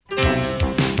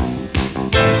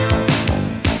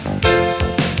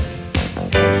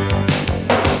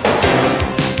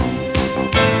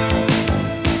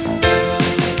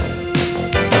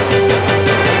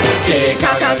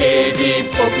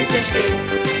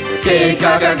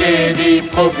TKKG, die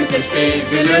Profis im Spiel.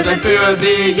 Wir lösen für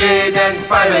Sie jeden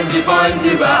Fall, wenn Sie wollen,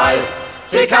 überall.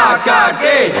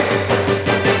 TKKG!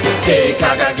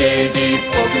 TKKG, die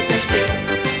Profis im Spiel.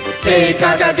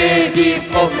 TKKG, die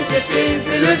Profis im Spiel.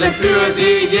 Wir lösen für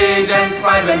Sie jeden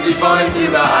Fall, wenn Sie wollen,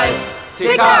 überall.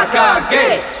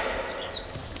 TKKG!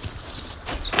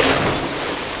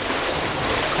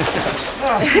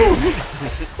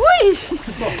 Hui!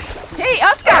 Hey,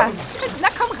 Oskar! Na,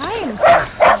 komm rein!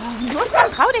 Los,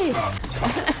 komm, trau dich!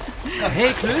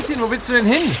 Hey, Klößchen, wo willst du denn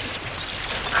hin?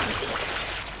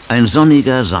 Ein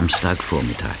sonniger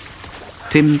Samstagvormittag.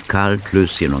 Tim, Karl,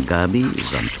 Klößchen und Gabi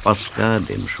samt Oskar,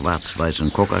 dem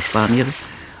schwarz-weißen Cocker-Spaniel,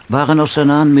 waren aus der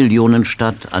nahen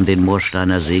Millionenstadt an den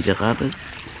Moorsteiner See geradelt,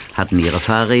 hatten ihre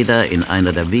Fahrräder in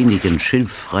einer der wenigen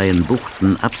schilffreien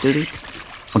Buchten abgelegt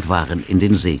und waren in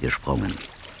den See gesprungen.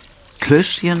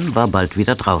 Klößchen war bald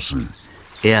wieder draußen.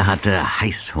 Er hatte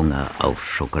Heißhunger auf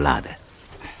Schokolade.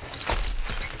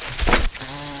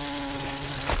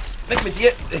 Weg mit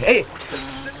dir! Hey!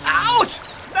 Autsch!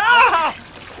 Ah!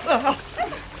 Ah!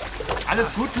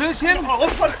 Alles gut, Klößchen? Oh,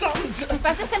 verdammt!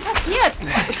 Was ist denn passiert?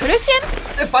 Klößchen?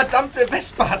 Eine verdammte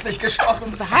Wespe hat mich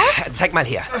gestochen. Was? Zeig mal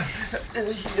her.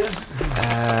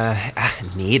 Hier.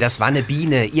 Nee, das war eine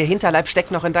Biene. Ihr Hinterleib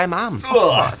steckt noch in deinem Arm.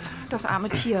 Oh. Das arme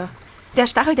Tier. Der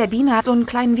Stachel der Biene hat so einen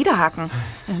kleinen Widerhaken.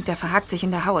 Der verhakt sich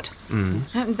in der Haut.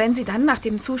 Wenn sie dann nach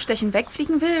dem Zustechen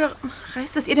wegfliegen will,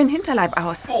 reißt es ihr den Hinterleib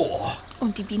aus. Oh.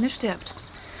 Und die Biene stirbt.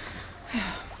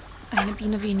 Eine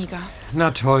Biene weniger.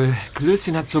 Na toll,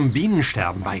 Klößchen hat zum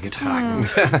Bienensterben beigetragen.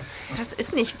 Das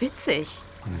ist nicht witzig.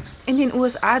 In den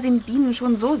USA sind Bienen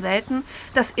schon so selten,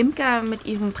 dass Imker mit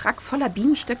ihrem Truck voller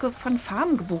Bienenstöcke von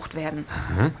Farmen gebucht werden.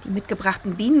 Die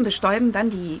mitgebrachten Bienen bestäuben dann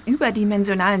die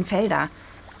überdimensionalen Felder.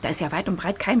 Da ist ja weit und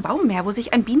breit kein Baum mehr, wo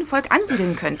sich ein Bienenvolk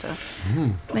ansiedeln könnte.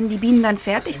 Wenn die Bienen dann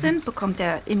fertig sind, bekommt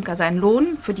der Imker seinen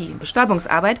Lohn für die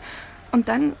Bestäubungsarbeit und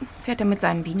dann fährt er mit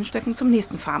seinen Bienenstöcken zum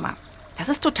nächsten Farmer. Das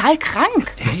ist total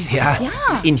krank. Ja,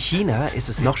 Ja. in China ist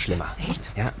es noch schlimmer. Echt?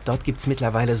 Ja, dort gibt es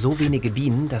mittlerweile so wenige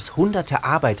Bienen, dass hunderte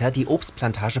Arbeiter die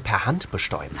Obstplantage per Hand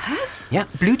bestäuben. Was? Ja,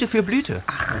 Blüte für Blüte.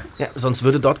 Ach. Ja, sonst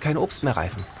würde dort kein Obst mehr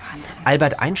reifen. Wahnsinn.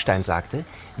 Albert Einstein sagte,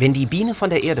 wenn die Biene von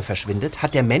der Erde verschwindet,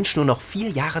 hat der Mensch nur noch 4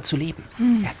 Jahre zu leben.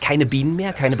 Ja, keine Bienen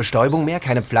mehr, keine Bestäubung mehr,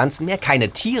 keine Pflanzen mehr, keine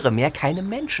Tiere mehr, keine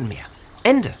Menschen mehr.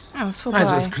 Ende. Ja, ist vorbei.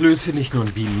 Also ist Klößchen nicht nur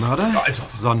ein Bienenmörder, Also.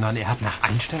 sondern er hat nach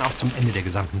Einstein auch zum Ende der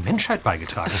gesamten Menschheit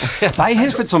beigetragen.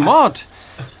 Beihilfe zum Mord.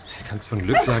 Du kannst von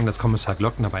Glück sagen, dass Kommissar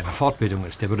Glockner bei einer Fortbildung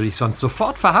ist. Der würde dich sonst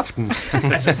sofort verhaften.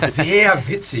 Das ist sehr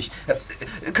witzig.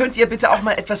 Könnt ihr bitte auch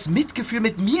mal etwas Mitgefühl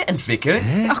mit mir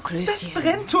entwickeln? Ach, Das Klößchen.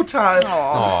 brennt total.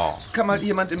 Kann mal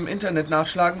jemand im Internet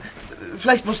nachschlagen?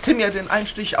 Vielleicht muss Tim ja den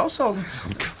Einstich aussaugen. So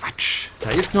ein Quatsch. Da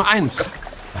hilft nur eins.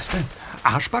 Was denn?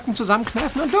 Arschbacken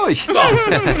zusammenkneifen und durch.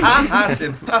 Aha,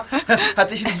 Tim. Hat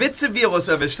dich ein Witze-Virus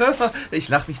erwischt. Ich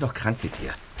lach mich noch krank mit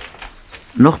dir.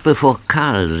 Noch bevor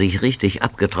Karl sich richtig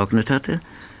abgetrocknet hatte,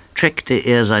 checkte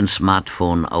er sein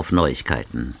Smartphone auf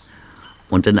Neuigkeiten.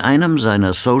 Und in einem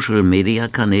seiner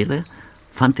Social-Media-Kanäle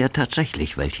fand er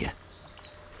tatsächlich welche.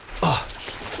 Oh,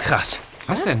 krass.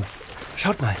 Was denn?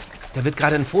 Schaut mal, da wird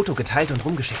gerade ein Foto geteilt und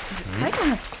rumgeschickt. Zeig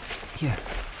mal. Hier.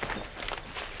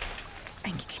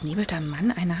 Ein geknebelter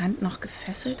Mann, eine Hand noch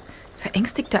gefesselt,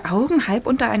 verängstigte Augen, halb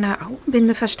unter einer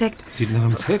Augenbinde versteckt. Sieht nach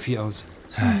einem Selfie aus.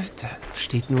 Da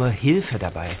steht nur Hilfe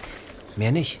dabei.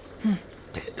 Mehr nicht.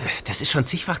 Das ist schon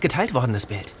zigfach geteilt worden, das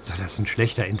Bild. Soll das ein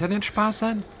schlechter Internetspaß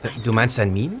sein? Du meinst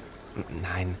ein Meme?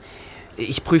 Nein.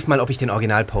 Ich prüfe mal, ob ich den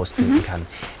Originalpost finden kann.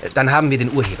 Dann haben wir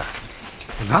den Urheber.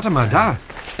 Warte mal, da.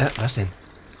 Was denn?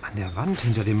 An der Wand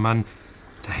hinter dem Mann.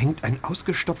 Da hängt ein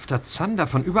ausgestopfter Zander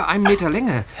von über 1 Meter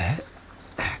Länge. Hä?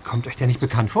 Kommt euch der nicht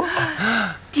bekannt vor?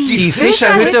 Die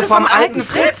Fischerhütte vom alten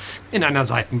Fritz! In einer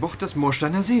Seitenbucht des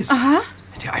Moorsteiner Sees. Aha.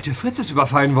 Der alte Fritz ist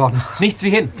überfallen worden. Nichts wie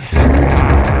hin.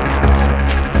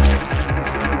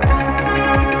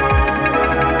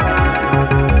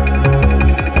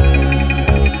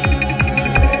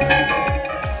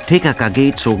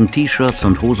 TKKG zogen T-Shirts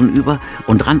und Hosen über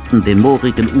und rannten den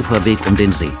moorigen Uferweg um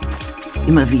den See.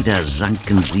 Immer wieder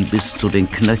sanken sie bis zu den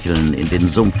Knöcheln in den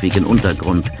sumpfigen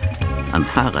Untergrund. An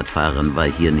Fahrradfahren war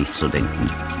hier nicht zu denken.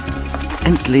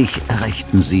 Endlich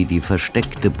erreichten sie die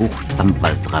versteckte Bucht am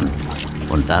Waldrand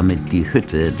und damit die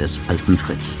Hütte des alten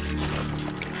Fritz.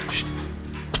 Psst.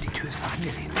 Die Tür ist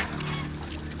verangelehnt.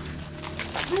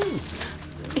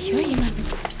 Ich höre jemanden.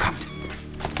 Kommt.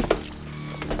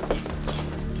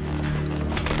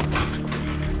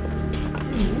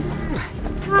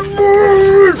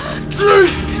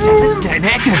 Da sitzt er in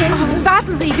der Ecke.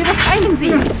 Warten Sie, wir befreien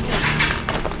Sie.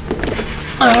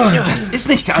 Das ist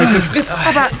nicht der alte Fritz.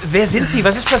 Aber wer sind Sie?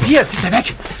 Was ist passiert? Ist er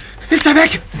weg? Ist er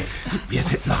weg? Wir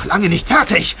sind noch lange nicht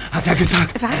fertig, hat er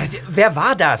gesagt. Was? Wer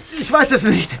war das? Ich weiß es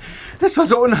nicht. Das war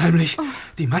so unheimlich.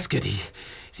 Die Maske, die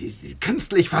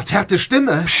künstlich verzerrte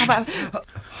Stimme. Aber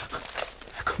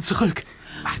Er kommt zurück.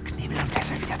 Mach Knebel und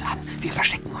Fessel wieder dran. Wir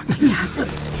verstecken uns.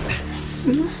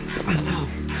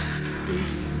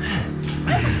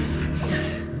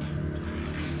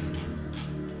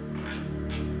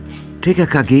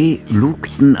 TKKG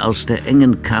lugten aus der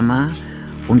engen Kammer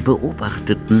und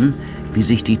beobachteten, wie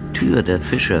sich die Tür der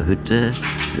Fischerhütte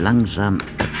langsam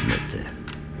öffnete.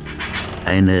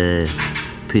 Eine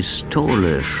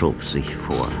Pistole schob sich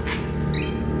vor.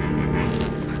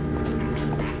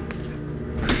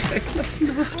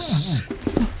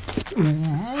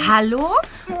 Hallo?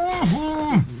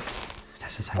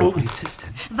 Das ist eine Polizistin.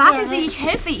 Warten Sie, ich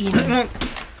helfe Ihnen.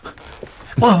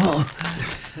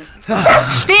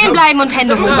 Stehen bleiben und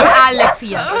Hände hoch. Alle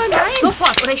 4. Nein.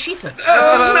 Sofort, oder ich schieße.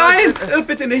 Nein,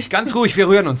 bitte nicht. Ganz ruhig, wir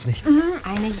rühren uns nicht.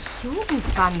 Eine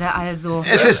Jugendbande also.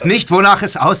 Es ist nicht, wonach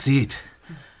es aussieht.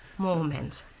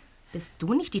 Moment. Bist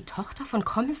du nicht die Tochter von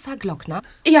Kommissar Glockner?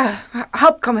 ja,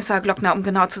 Hauptkommissar Glockner, um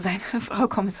genau zu sein. Frau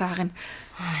Kommissarin.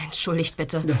 Entschuldigt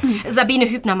bitte. Sabine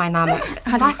Hübner, mein Name.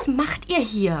 Was macht ihr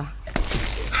hier?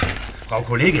 Frau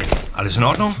Kollegin, alles in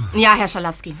Ordnung? Ja, Herr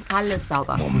Schalowski, alles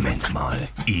sauber. Moment mal,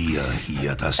 ihr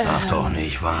hier, das darf doch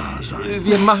nicht wahr sein.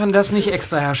 Wir machen das nicht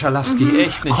extra, Herr Schalowski,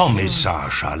 echt nicht. Kommissar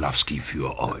Schalowski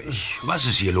für euch. Was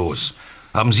ist hier los?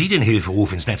 Haben Sie den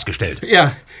Hilferuf ins Netz gestellt?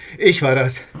 Ja, ich war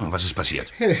das. Was ist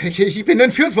passiert? Ich bin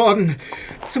entführt worden.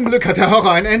 Zum Glück hat der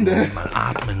Horror ein Ende. Mal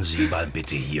atmen Sie mal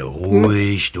bitte hier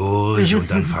ruhig durch und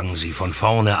dann fangen Sie von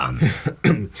vorne an.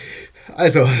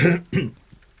 Also,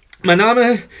 mein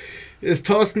Name ist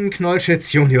Thorsten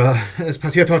Knollschitz Junior. Es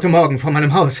passiert heute Morgen vor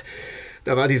meinem Haus.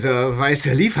 Da war dieser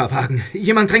weiße Lieferwagen.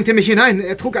 Jemand drängte mich hinein.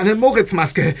 Er trug eine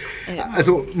Moritz-Maske.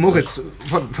 Also Moritz,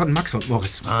 von Max und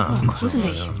Moritz.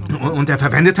 Gruselig. Und er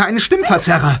verwendete einen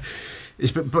Stimmverzerrer.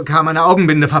 Ich bekam eine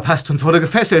Augenbinde verpasst und wurde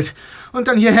gefesselt. Und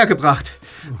dann hierher gebracht.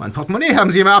 Mein Portemonnaie haben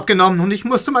sie mir abgenommen und ich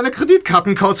musste meine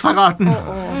Kreditkartencodes verraten.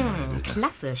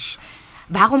 Klassisch.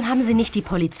 Warum haben Sie nicht die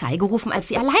Polizei gerufen, als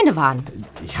Sie alleine waren?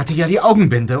 Ich hatte ja die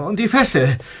Augenbinde und die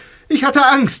Fessel. Ich hatte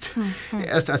Angst.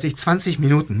 Erst als ich 20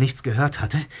 Minuten nichts gehört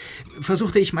hatte,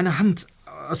 versuchte ich meine Hand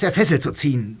aus der Fessel zu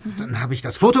ziehen. Dann habe ich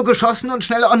das Foto geschossen und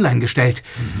schnell online gestellt.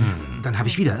 Dann habe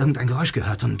ich wieder irgendein Geräusch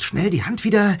gehört und schnell die Hand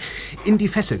wieder in die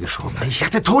Fessel geschoben. Ich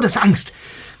hatte Todesangst.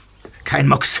 Kein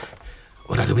Mucks.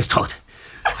 Oder du bist tot,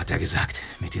 hat er gesagt,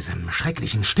 mit diesem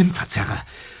schrecklichen Stimmverzerrer.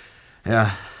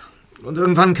 Ja, und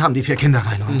irgendwann kamen die 4 Kinder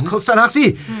rein und kurz danach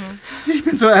sie. Ich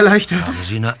bin so erleichtert. Haben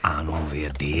Sie eine Ahnung, wer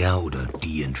der oder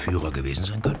die Entführer gewesen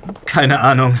sein könnten? Keine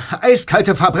Ahnung.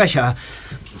 Eiskalte Verbrecher.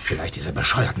 Vielleicht diese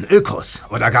bescheuerten Ökos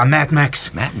oder gar Mad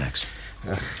Max. Mad Max?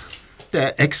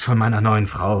 Der Ex von meiner neuen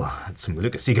Frau. Zum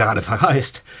Glück ist die gerade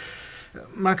verreist.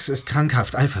 Max ist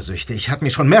krankhaft eifersüchtig, hat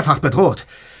mich schon mehrfach bedroht.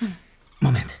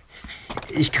 Moment.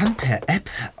 Ich kann per App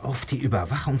auf die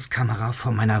Überwachungskamera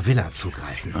vor meiner Villa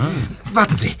zugreifen.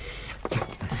 Warten Sie.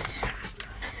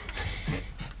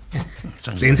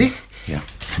 Sehen Sie? Ja.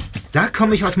 Da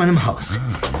komme ich aus meinem Haus.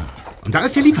 Und da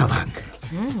ist der Lieferwagen.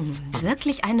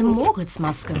 Wirklich eine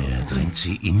Moritz-Maske. Er drängt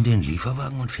Sie in den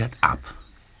Lieferwagen und fährt ab.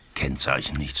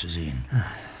 Kennzeichen nicht zu sehen.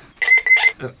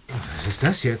 Was ist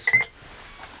das jetzt?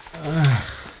 Ach,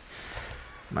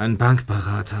 mein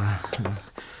Bankberater.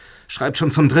 Schreibt schon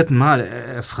zum 3. Mal.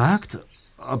 Er fragt,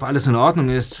 ob alles in Ordnung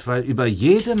ist, weil über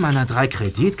jede meiner 3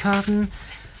 Kreditkarten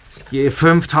je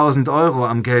 5.000 €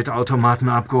 am Geldautomaten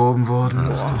abgehoben wurden.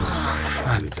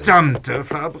 Verdammte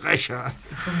Verbrecher.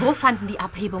 Wo fanden die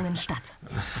Abhebungen statt?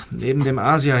 Neben dem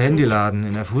Asia-Handyladen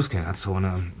in der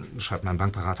Fußgängerzone, schreibt mein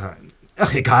Bankberater.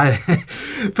 Ach, egal.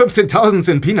 15.000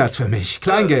 sind Peanuts für mich.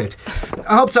 Kleingeld.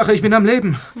 Hauptsache, ich bin am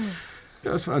Leben.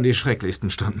 Das waren die schrecklichsten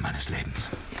Stunden meines Lebens.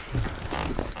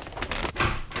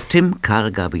 Tim,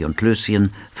 Karl, Gabi und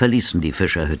Klößchen verließen die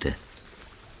Fischerhütte.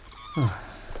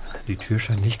 Die Tür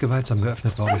scheint nicht gewaltsam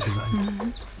geöffnet worden zu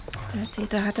sein. Der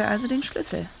Täter hatte also den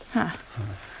Schlüssel. Ha.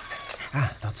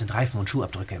 Dort sind Reifen und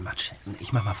Schuhabdrücke im Matsch.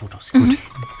 Ich mach mal Fotos. Gut.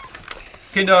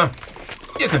 Kinder,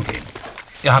 ihr könnt gehen.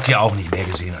 Ihr habt ja auch nicht mehr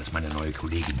gesehen als meine neue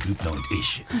Kollegin Hübner und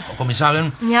ich. Frau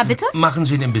Kommissarin, Ja, bitte? machen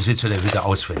Sie den Besitzer der Hütte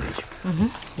ausfindig.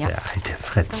 Ja. Der alte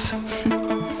Fritz.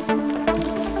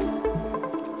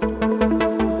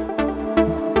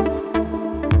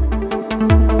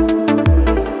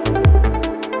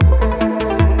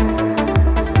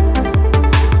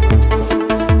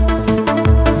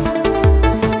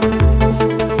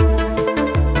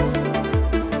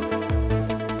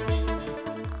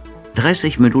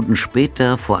 30 Minuten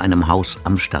später vor einem Haus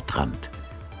am Stadtrand.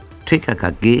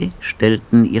 TKKG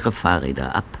stellten ihre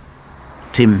Fahrräder ab.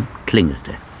 Tim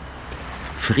klingelte.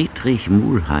 Friedrich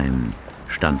Mulheim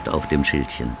stand auf dem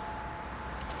Schildchen.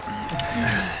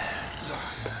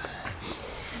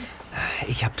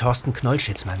 Ich habe Thorsten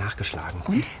Knollschitz mal nachgeschlagen.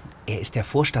 Und? Er ist der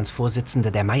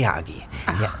Vorstandsvorsitzende der Meyer AG.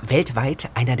 Ja, weltweit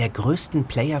einer der größten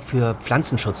Player für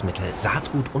Pflanzenschutzmittel,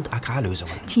 Saatgut und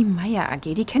Agrarlösungen. Die Meyer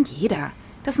AG, die kennt jeder.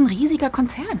 Das ist ein riesiger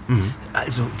Konzern.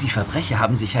 Also, die Verbrecher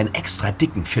haben sich einen extra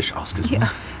dicken Fisch ausgesucht. Ja.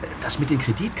 Das mit den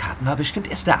Kreditkarten war bestimmt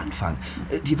erst der Anfang.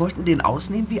 Die wollten den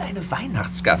ausnehmen wie eine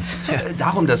Weihnachtsgans.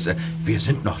 Darum, dass wir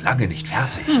sind noch lange nicht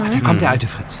fertig. Da kommt der alte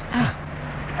Fritz.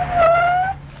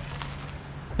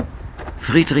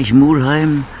 Friedrich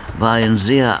Mulheim war ein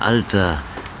sehr alter,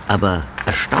 aber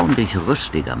erstaunlich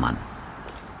rüstiger Mann.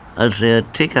 Als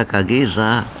er TKKG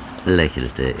sah,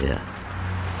 lächelte er.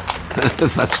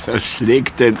 Was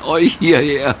verschlägt denn euch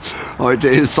hierher? Heute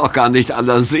ist doch gar nicht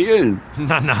aller Seelen.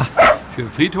 Na, für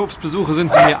Friedhofsbesuche sind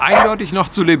Sie mir eindeutig noch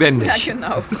zu lebendig. Ja,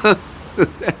 genau.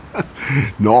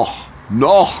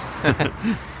 Noch.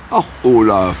 Ach,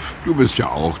 Olaf, du bist ja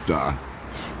auch da.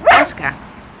 Oskar.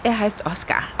 Er heißt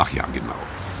Oskar. Ach ja, genau.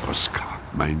 Oskar,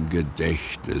 mein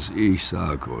Gedächtnis, ich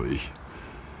sag euch.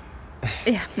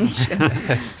 Ja, nicht schlimm.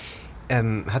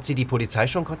 Hat Sie die Polizei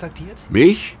schon kontaktiert?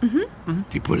 Mich?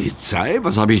 Die Polizei?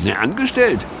 Was habe ich denn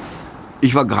angestellt?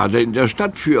 Ich war gerade in der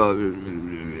Stadt für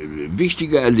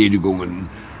wichtige Erledigungen.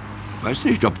 Weiß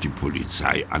nicht, ob die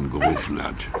Polizei angerufen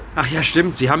hat. Ach ja,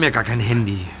 stimmt, Sie haben ja gar kein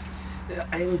Handy.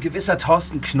 Ein gewisser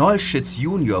Thorsten Knollschitz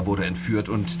Junior wurde entführt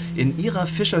und in ihrer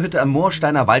Fischerhütte am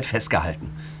Moorsteiner Wald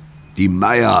festgehalten. Die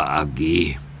Meyer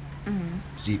AG.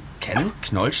 Sie kennen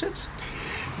Knollschitz?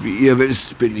 Wie ihr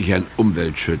wisst, bin ich ein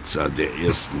Umweltschützer der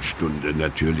ersten Stunde.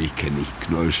 Natürlich kenne ich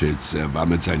Knollschitz. Er war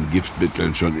mit seinen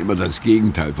Giftmitteln schon immer das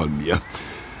Gegenteil von mir.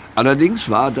 Allerdings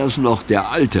war das noch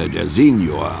der Alte, der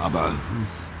Senior, aber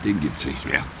den gibt's nicht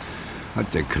mehr.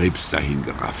 Hat der Krebs dahin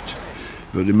gerafft.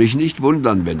 Würde mich nicht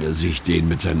wundern, wenn er sich den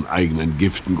mit seinen eigenen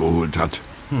Giften geholt hat.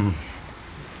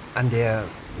 An der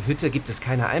Hütte gibt es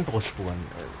keine Einbruchsspuren.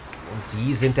 Und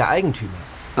Sie sind der Eigentümer.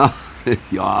 Ach,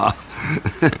 ja.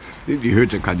 In die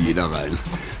Hütte kann jeder rein.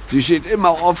 Sie steht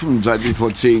immer offen, seit ich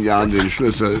vor 10 Jahren den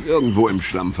Schlüssel irgendwo im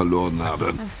Schlamm verloren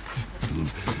habe.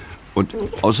 Und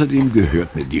außerdem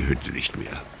gehört mir die Hütte nicht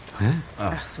mehr.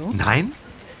 Ach so? Nein?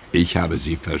 Ich habe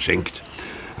sie verschenkt.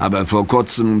 Habe vor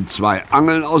kurzem 2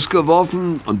 Angeln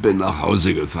ausgeworfen und bin nach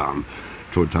Hause gefahren.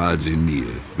 Total senil.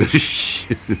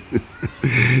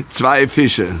 2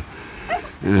 Fische.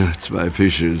 Ja, 2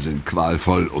 Fische sind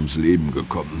qualvoll ums Leben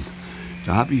gekommen.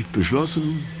 Da habe ich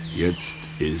beschlossen, jetzt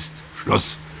ist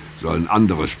Schluss. Sollen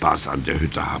andere Spaß an der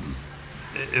Hütte haben.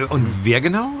 Und wer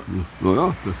genau?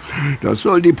 Naja, das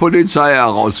soll die Polizei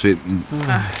herausfinden.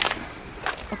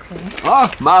 Okay.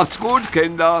 Ach, macht's gut,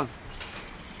 Kinder.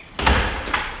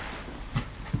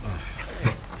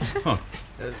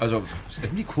 Also, ist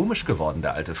irgendwie komisch geworden,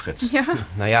 der alte Fritz. Ja.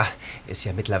 Naja, ist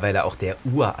ja mittlerweile auch der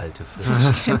uralte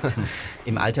Fritz. Stimmt.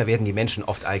 Im Alter werden die Menschen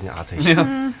oft eigenartig.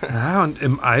 Ja, und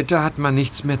im Alter hat man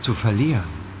nichts mehr zu verlieren.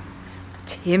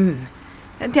 Tim,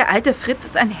 der alte Fritz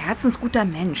ist ein herzensguter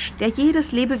Mensch, der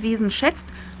jedes Lebewesen schätzt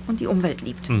und die Umwelt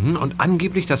liebt. Und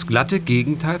angeblich das glatte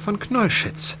Gegenteil von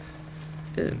Knollschitz.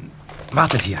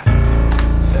 Wartet hier.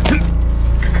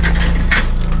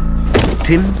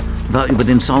 Tim war über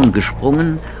den Zaun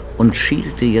gesprungen und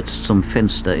schielte jetzt zum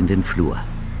Fenster in den Flur.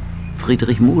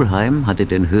 Friedrich Mulheim hatte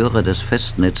den Hörer des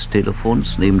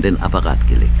Festnetztelefons neben den Apparat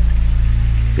gelegt.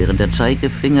 Während der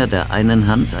Zeigefinger der einen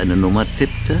Hand eine Nummer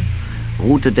tippte,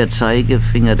 ruhte der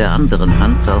Zeigefinger der anderen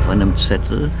Hand auf einem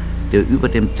Zettel, der über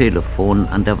dem Telefon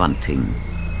an der Wand hing.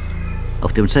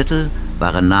 Auf dem Zettel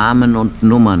waren Namen und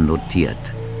Nummern notiert.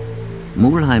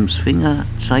 Mulheims Finger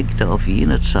zeigte auf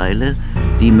jene Zeile,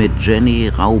 die mit Jenny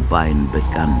Raubein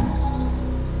begann.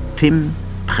 Tim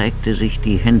prägte sich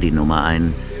die Handynummer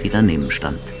ein, die daneben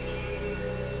stand.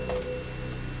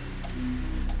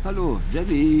 Hallo,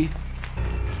 Jenny.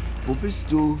 Wo bist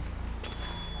du?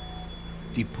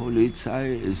 Die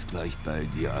Polizei ist gleich bei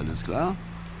dir, alles klar?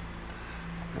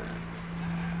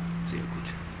 Sehr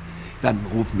gut. Dann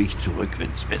ruf mich zurück,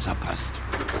 wenn's besser passt.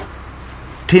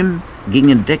 Tim ging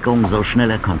in Deckung, so schnell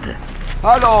er konnte.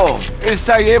 Hallo, ist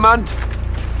da jemand?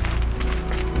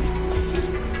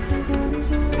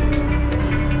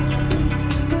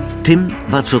 Tim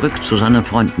war zurück zu seinen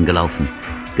Freunden gelaufen.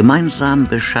 Gemeinsam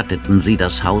beschatteten sie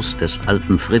das Haus des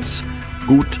alten Fritz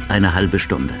gut eine halbe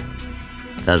Stunde.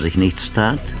 Da sich nichts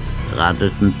tat,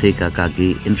 radelten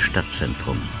TKKG ins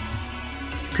Stadtzentrum.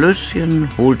 Klößchen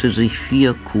holte sich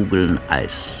 4 Kugeln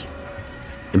Eis.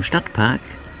 Im Stadtpark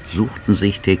suchten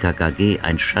sich TKKG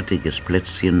ein schattiges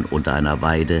Plätzchen unter einer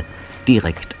Weide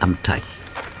direkt am Teich.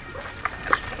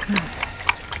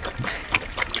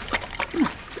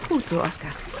 Gut so,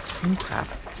 Oskar. Brav.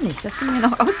 Nicht, dass du mir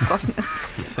noch austrocknest.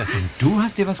 Du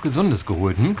hast dir was Gesundes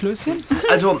geholt, Klößchen?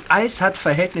 Also, Eis hat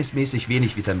verhältnismäßig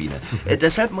wenig Vitamine.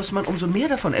 Deshalb muss man umso mehr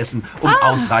davon essen, um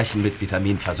ausreichend mit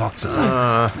Vitaminen versorgt zu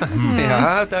sein.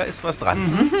 Ja, da ist was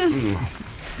dran.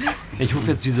 Ich rufe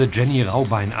jetzt diese Jenny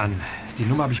Raubein an. Die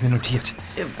Nummer habe ich mir notiert.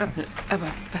 Aber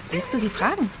was willst du sie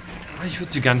fragen? Ich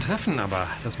würde sie gern treffen, aber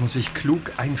das muss ich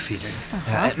klug einfädeln.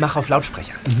 Mach auf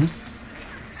Lautsprecher.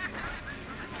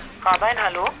 Raubein,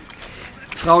 hallo?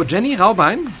 Frau Jenny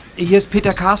Raubein, hier ist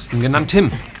Peter Carsten, genannt Tim.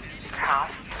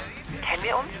 Carsten? Kennen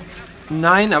wir uns?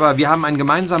 Nein, aber wir haben einen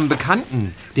gemeinsamen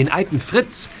Bekannten, den alten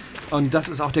Fritz. Und das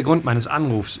ist auch der Grund meines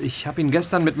Anrufs. Ich habe ihn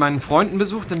gestern mit meinen Freunden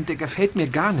besucht und der gefällt mir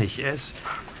gar nicht. Er ist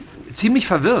ziemlich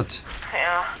verwirrt.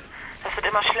 Ja, das wird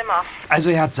immer schlimmer. Also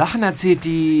er hat Sachen erzählt,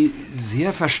 die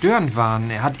sehr verstörend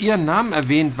waren. Er hat Ihren Namen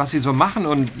erwähnt, was Sie so machen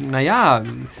und naja...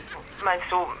 Meinst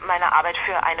du meine Arbeit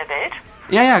für eine Welt?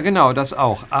 Ja, genau, das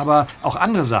auch. Aber auch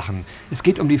andere Sachen. Es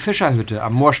geht um die Fischerhütte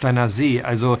am Moorsteiner See.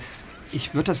 Also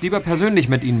ich würde das lieber persönlich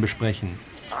mit Ihnen besprechen.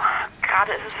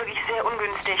 Gerade ist es wirklich sehr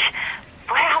ungünstig.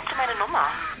 Woher hast du meine Nummer?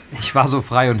 Ich war so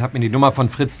frei und habe mir die Nummer von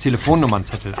Fritz'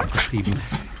 Telefonnummernzettel abgeschrieben.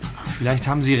 Vielleicht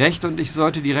haben Sie recht und ich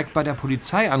sollte direkt bei der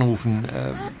Polizei anrufen.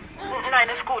 Nein,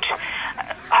 ist gut.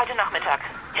 Heute Nachmittag.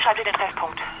 Ich schreibe dir den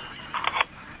Treffpunkt.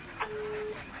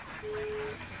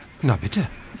 Na bitte.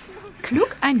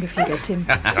 Klug eingefädelt, Tim.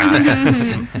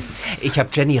 Ich habe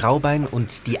Jenny Raubein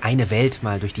und die eine Welt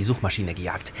mal durch die Suchmaschine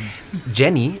gejagt.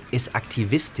 Jenny ist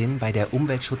Aktivistin bei der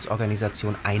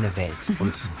Umweltschutzorganisation Eine Welt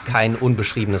und kein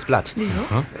unbeschriebenes Blatt.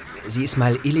 Wieso? Sie ist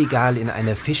mal illegal in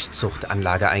eine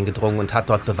Fischzuchtanlage eingedrungen und hat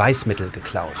dort Beweismittel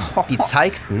geklaut. Die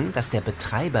zeigten, dass der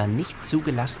Betreiber nicht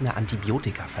zugelassene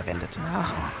Antibiotika verwendete.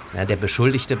 Ja, der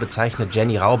Beschuldigte bezeichnet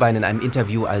Jenny Raubein in einem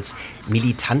Interview als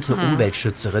militante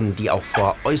Umweltschützerin, die auch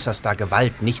vor äußerster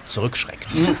Gewalt nicht zurückschreckt.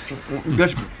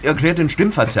 Das erklärt den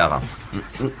Stimmverzerrer.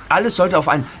 Alles sollte auf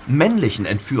einen männlichen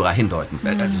Entführer hindeuten.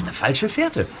 Das ist eine falsche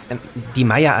Fährte. Die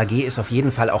Meyer AG ist auf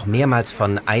jeden Fall auch mehrmals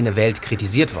von Eine Welt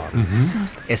kritisiert worden.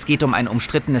 Es geht um ein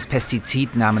umstrittenes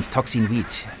Pestizid namens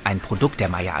Toxinweed, ein Produkt der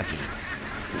Meyer AG.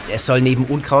 Es soll neben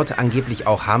Unkraut angeblich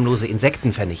auch harmlose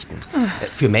Insekten vernichten.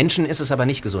 Für Menschen ist es aber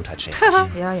nicht gesundheitsschädlich.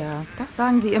 Ja, das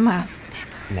sagen sie immer.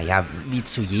 Naja, wie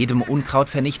zu jedem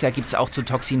Unkrautvernichter gibt es auch zu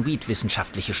Toxinweed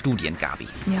wissenschaftliche Studien, Gabi.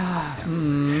 Ja.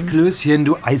 Klößchen,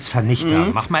 du Eisvernichter.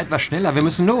 Mach mal etwas schneller, wir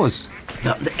müssen los.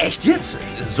 Ja, echt jetzt?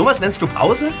 Sowas nennst du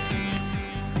Pause?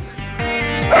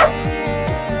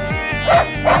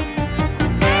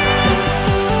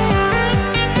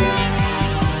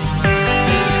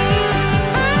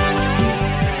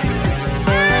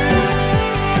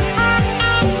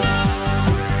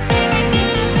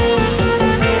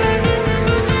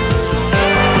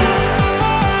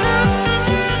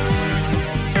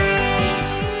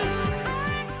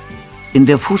 In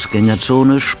der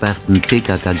Fußgängerzone sperrten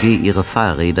TKKG ihre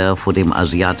Fahrräder vor dem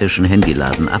asiatischen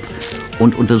Handyladen ab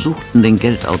und untersuchten den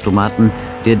Geldautomaten,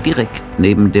 der direkt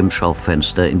neben dem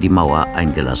Schaufenster in die Mauer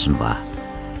eingelassen war.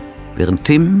 Während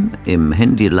Tim im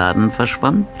Handyladen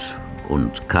verschwand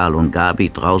und Karl und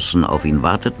Gabi draußen auf ihn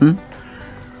warteten,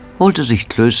 holte sich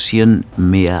Klößchen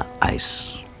mehr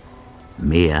Eis,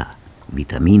 mehr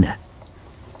Vitamine.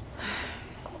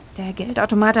 Der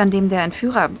Geldautomat, an dem der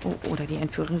Entführer oder die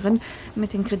Entführerin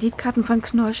mit den Kreditkarten von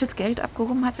Knolschitz Geld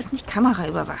abgehoben hat, ist nicht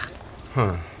kameraüberwacht.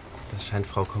 Das scheint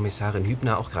Frau Kommissarin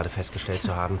Hübner auch gerade festgestellt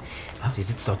zu haben. Sie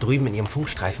sitzt dort drüben in ihrem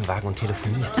Funkstreifenwagen und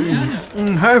telefoniert.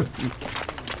 Hey,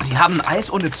 die haben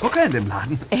Eis ohne Zucker in dem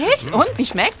Laden. Echt? Und? Wie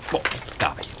schmeckt's? Oh,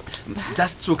 Gabi,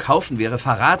 das zu kaufen wäre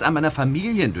Verrat an meiner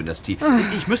Familiendynastie.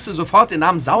 Ich müsste sofort den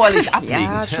Namen Sauerlich ablegen.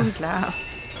 Ja, schon klar.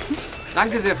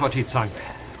 Danke sehr, Frau Tietzang.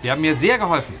 Sie haben mir sehr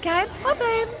geholfen. Kein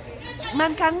Problem.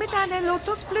 Man kann mit einer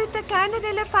Lotusblüte keinen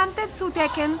Elefanten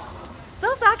zudecken. So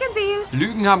sagen wir.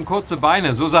 Lügen haben kurze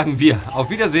Beine, so sagen wir. Auf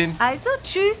Wiedersehen. Also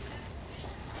tschüss.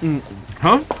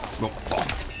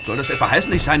 Soll das etwa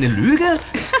heißen, ich sei eine Lüge?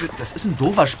 Das ist ein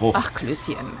doofer Spruch. Ach,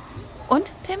 Klößchen.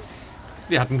 Und, Tim?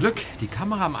 Wir hatten Glück. Die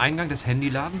Kamera am Eingang des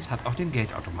Handyladens hat auch den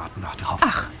Geldautomaten noch drauf.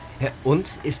 Ach. Ja, und?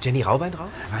 Ist Jenny Raubein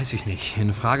drauf? Weiß ich nicht.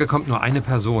 In Frage kommt nur eine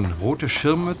Person. Rote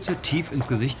Schirmmütze, tief ins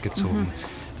Gesicht gezogen.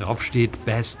 Drauf steht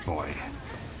Best Boy.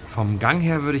 Vom Gang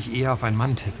her würde ich eher auf einen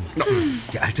Mann tippen.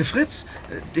 Der alte Fritz,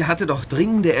 der hatte doch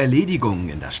dringende Erledigungen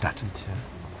in der Stadt.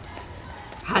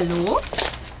 Hallo?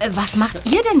 Was macht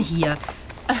ihr denn hier?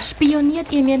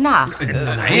 Spioniert ihr mir nach?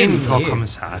 Nein, Frau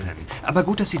Kommissarin. Aber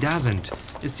gut, dass Sie da sind.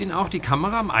 Ist Ihnen auch die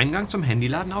Kamera am Eingang zum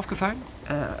Handyladen aufgefallen?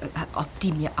 Ob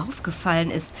die mir aufgefallen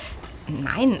ist?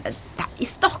 Nein, da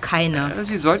ist doch keine.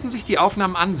 Sie sollten sich die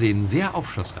Aufnahmen ansehen. Sehr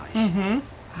aufschlussreich.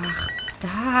 Ach,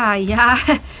 da, ja.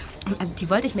 Also die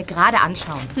wollte ich mir gerade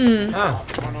anschauen.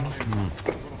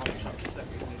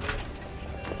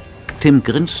 Tim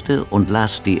grinste und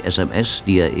las die SMS,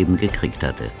 die er eben gekriegt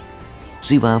hatte.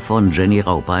 Sie war von Jenny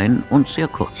Raubein und sehr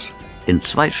kurz. In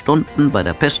 2 Stunden bei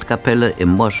der Pestkapelle im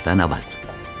Moorsteiner Wald.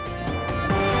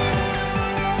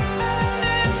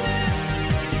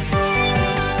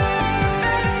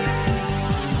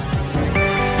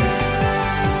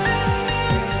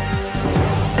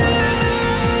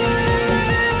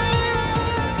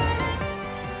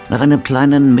 Nach einem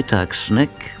kleinen Mittagssnack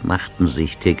machten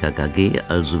sich TKKG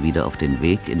also wieder auf den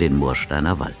Weg in den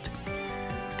Moorsteiner Wald.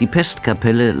 Die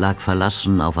Pestkapelle lag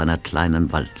verlassen auf einer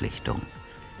kleinen Waldlichtung.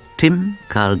 Tim,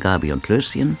 Karl, Gabi und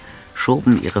Klößchen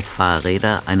schoben ihre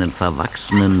Fahrräder einen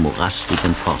verwachsenen,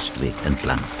 morastigen Forstweg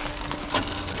entlang.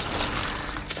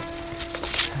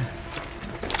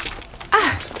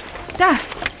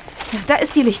 Da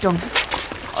ist die Lichtung.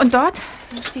 Und dort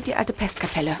steht die alte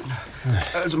Pestkapelle.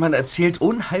 Also man erzählt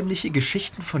unheimliche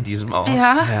Geschichten von diesem Ort.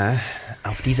 Ja.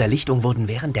 Auf dieser Lichtung wurden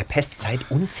während der Pestzeit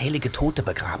unzählige Tote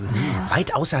begraben.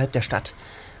 Weit außerhalb der Stadt.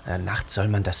 Nachts soll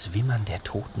man das Wimmern der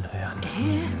Toten hören.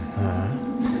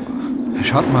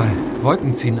 Schaut mal,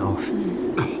 Wolken ziehen auf.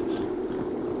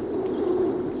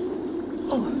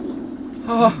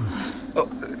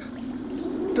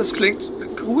 Das klingt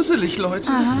gruselig,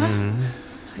 Leute.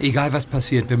 Egal, was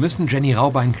passiert, wir müssen Jenny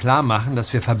Raubein klar machen,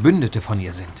 dass wir Verbündete von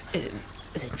ihr sind.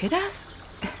 Sind wir das?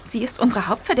 Sie ist unsere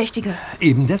Hauptverdächtige.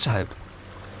 Eben deshalb.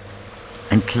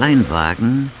 Ein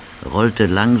Kleinwagen rollte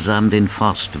langsam den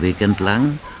Forstweg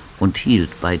entlang und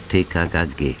hielt bei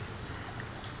TKKG.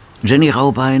 Jenny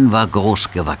Raubein war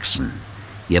groß gewachsen.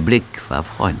 Ihr Blick war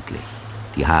freundlich.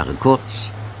 Die Haare kurz,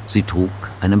 sie trug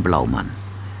einen Blaumann.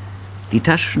 Die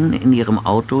Taschen in ihrem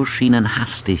Auto schienen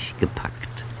hastig gepackt.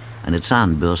 Eine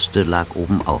Zahnbürste lag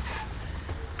oben auf.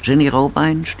 Jenny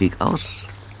Raubein stieg aus.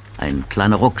 Ein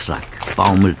kleiner Rucksack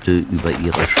baumelte über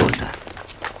ihre Schulter.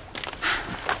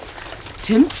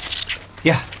 Tim?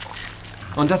 Ja.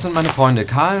 Und das sind meine Freunde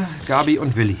Karl, Gabi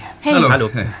und Willi. Hey. Hallo.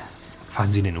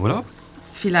 Fahren Sie in den Urlaub?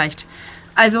 Vielleicht.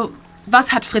 Also,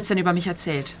 was hat Fritz denn über mich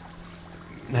erzählt?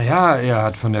 Naja, er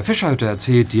hat von der Fischerhütte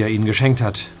erzählt, die er Ihnen geschenkt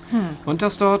hat. Und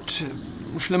dass dort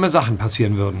schlimme Sachen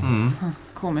passieren würden.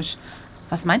 Komisch.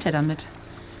 Was meint er damit?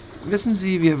 Wissen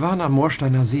Sie, wir waren am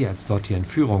Moorsteiner See, als dort die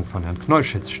Entführung von Herrn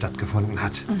Kneuschitz stattgefunden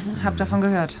hat. Hab davon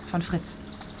gehört, von Fritz.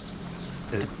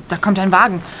 Da kommt ein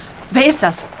Wagen. Wer ist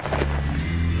das?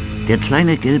 Der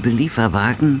kleine gelbe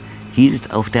Lieferwagen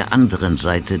hielt auf der anderen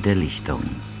Seite der Lichtung.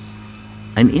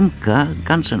 Ein Imker,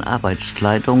 ganz in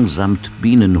Arbeitskleidung samt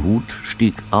Bienenhut,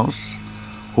 stieg aus,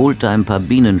 holte ein paar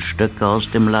Bienenstöcke aus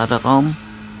dem Laderaum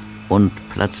und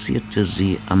platzierte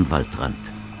sie am Waldrand.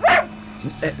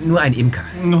 Nur ein Imker.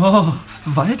 Oh,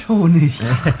 Waldhonig.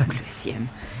 Klößchen.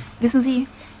 Wissen Sie,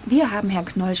 wir haben Herrn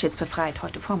Kneuschitz befreit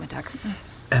heute Vormittag.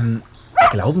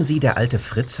 Glauben Sie, der alte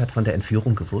Fritz hat von der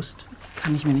Entführung gewusst?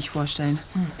 Kann ich mir nicht vorstellen.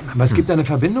 Aber es gibt eine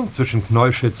Verbindung zwischen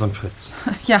Kneuschitz und Fritz.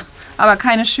 Ja, aber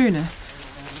keine schöne.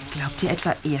 Glaubt ihr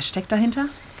etwa, er steckt dahinter?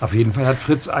 Auf jeden Fall hat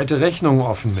Fritz alte Rechnungen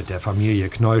offen mit der Familie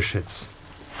Kneuschitz.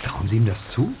 Trauen Sie ihm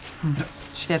das zu?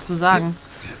 Schwer zu sagen.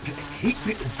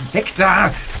 Weg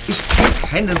da! Ich bin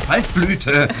keine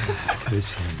Waldblüte.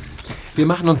 Klößchen. Wir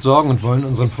machen uns Sorgen und wollen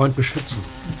unseren Freund beschützen.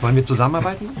 Wollen wir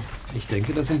zusammenarbeiten? Ich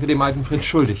denke, das sind wir dem alten Fritz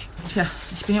schuldig. Tja,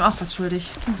 ich bin ihm auch was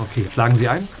schuldig. Okay, schlagen Sie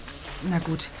ein? Na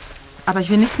gut. Aber ich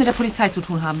will nichts mit der Polizei zu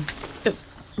tun haben.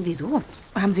 Wieso?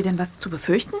 Haben Sie denn was zu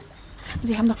befürchten?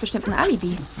 Sie haben doch bestimmt ein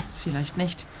Alibi. Vielleicht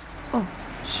nicht. Oh,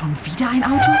 schon wieder ein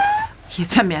Auto? Hier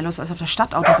ist ja mehr los als auf der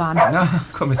Stadtautobahn. Ja,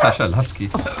 Kommissar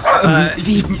Schalowski.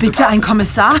 Wie bitte ein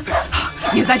Kommissar?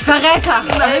 Ihr seid Verräter!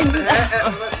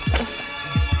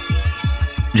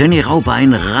 Jenny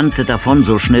Raubein rannte davon,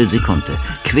 so schnell sie konnte,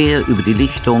 quer über die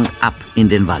Lichtung ab in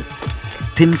den Wald.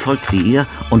 Tim folgte ihr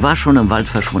und war schon im Wald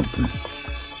verschwunden.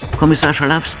 Kommissar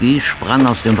Schalowski sprang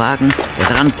aus dem Wagen,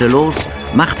 er rannte los,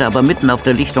 machte aber mitten auf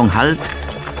der Lichtung Halt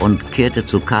und kehrte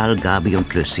zu Karl, Gabi und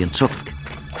Klößchen zurück.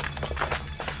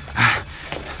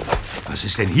 Was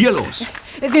ist denn hier los?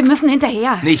 Wir müssen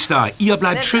hinterher. Nichts da. Ihr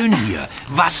bleibt schön hier.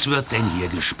 Was wird denn hier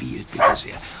gespielt, bitte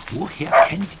sehr? Woher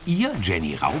kennt ihr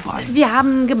Jenny Raubein? Wir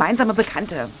haben gemeinsame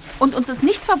Bekannte. Und uns ist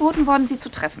nicht verboten worden, sie zu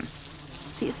treffen.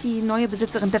 Sie ist die neue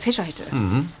Besitzerin der Fischerhütte.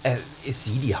 Ist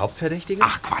sie die Hauptverdächtige?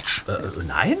 Ach, Quatsch.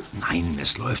 Nein? Nein,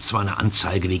 es läuft zwar eine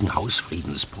Anzeige wegen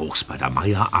Hausfriedensbruchs bei der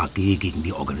Meyer AG gegen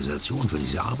die Organisation, für die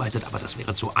sie arbeitet, aber das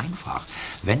wäre zu einfach.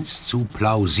 Wenn's zu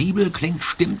plausibel klingt,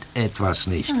 stimmt etwas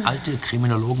nicht. Alte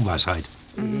Kriminologenweisheit.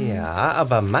 Ja,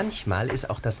 aber manchmal ist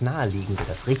auch das Naheliegende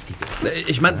das Richtige.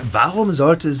 Ich meine, warum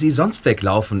sollte sie sonst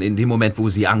weglaufen in dem Moment, wo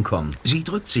sie ankommen? Sie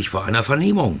drückt sich vor einer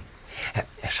Vernehmung.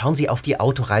 Schauen Sie auf die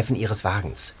Autoreifen Ihres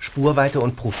Wagens. Spurweite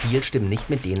und Profil stimmen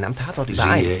nicht mit denen am Tatort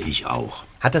überein. Sehe ich auch.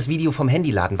 Hat das Video vom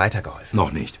Handyladen weitergeholfen?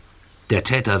 Noch nicht. Der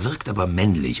Täter wirkt aber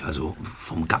männlich, also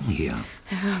vom Gang her.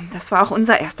 Ja, das war auch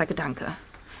unser erster Gedanke.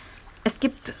 Es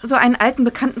gibt so einen alten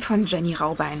Bekannten von Jenny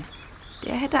Raubein.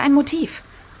 Der hätte ein Motiv.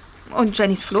 Und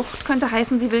Jennys Flucht könnte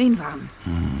heißen, sie will ihn warnen.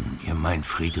 Ihr meint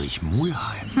Friedrich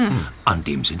Mulheim? An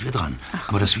dem sind wir dran.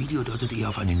 Aber das Video deutet eher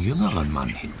auf einen jüngeren Mann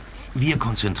hin. Wir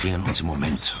konzentrieren uns im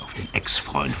Moment auf den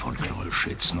Ex-Freund von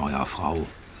Knollschitz, neuer Frau.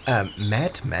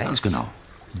 Mad Max? Ganz genau.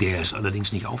 Der ist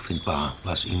allerdings nicht auffindbar,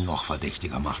 was ihn noch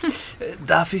verdächtiger macht.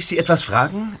 Darf ich Sie etwas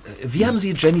fragen? Wie haben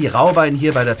Sie Jenny Raubein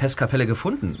hier bei der Pestkapelle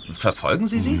gefunden? Verfolgen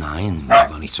Sie sie? Nein, sie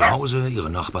war nicht zu Hause, ihre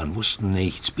Nachbarn wussten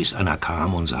nichts, bis einer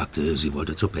kam und sagte, sie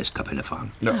wollte zur Pestkapelle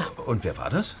fahren. Ja, und wer war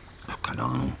das? Keine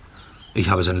Ahnung. Ich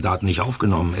habe seine Daten nicht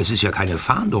aufgenommen. Es ist ja keine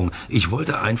Fahndung. Ich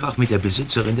wollte einfach mit der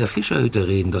Besitzerin der Fischerhütte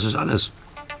reden. Das ist alles.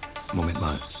 Moment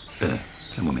mal.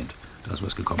 Moment. Da ist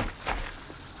was gekommen.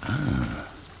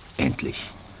 Endlich.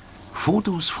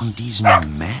 Fotos von diesem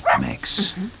Mad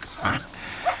Max.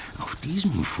 Auf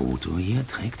diesem Foto hier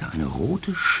trägt er eine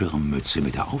rote Schirmmütze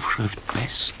mit der Aufschrift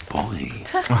Best Boy.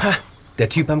 Aha, der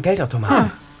Typ am Geldautomaten.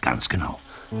 Ganz genau.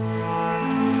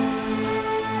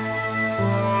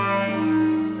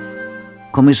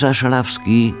 Kommissar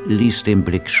Schalawski ließ den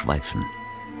Blick schweifen.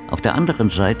 Auf der anderen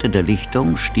Seite der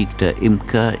Lichtung stieg der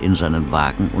Imker in seinen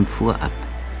Wagen und fuhr ab.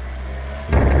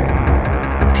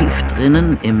 Tief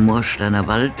drinnen im Moorsteiner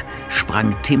Wald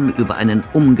sprang Tim über einen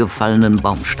umgefallenen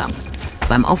Baumstamm.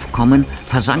 Beim Aufkommen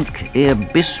versank er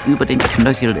bis über den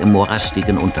Knöchel im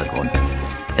morastigen Untergrund.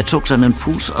 Er zog seinen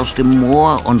Fuß aus dem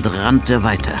Moor und rannte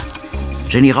weiter.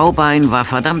 Jenny Raubein war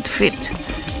verdammt fit.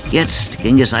 Jetzt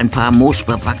ging es ein paar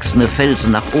moosbewachsene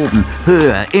Felsen nach oben,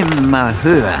 höher, immer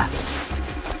höher.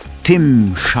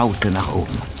 Tim schaute nach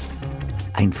oben.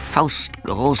 Ein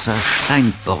faustgroßer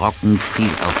Steinbrocken fiel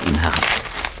auf ihn herab.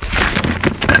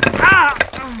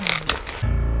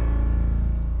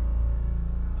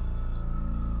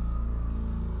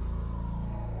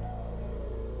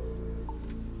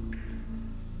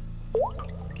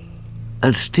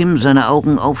 Als Tim seine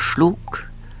Augen aufschlug,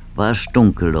 war es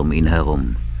dunkel um ihn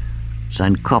herum.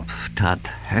 Sein Kopf tat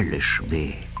höllisch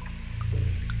weh.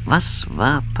 Was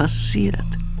war passiert?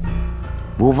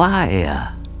 Wo war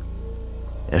er?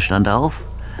 Er stand auf,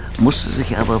 musste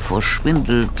sich aber vor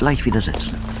Schwindel gleich wieder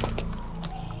setzen.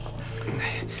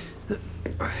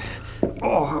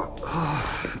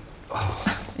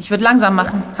 Ich würde langsam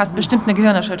machen. Hast bestimmt eine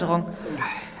Gehirnerschütterung.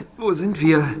 Wo sind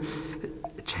wir?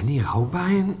 Jenny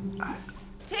Raubein?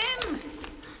 Tim!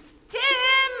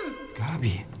 Tim!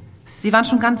 Gabi. Sie waren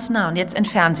schon ganz nah und jetzt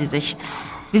entfernen Sie sich.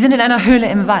 Wir sind in einer Höhle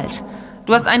im Wald.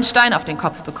 Du hast einen Stein auf den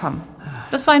Kopf bekommen.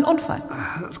 Das war ein Unfall.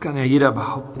 Das kann ja jeder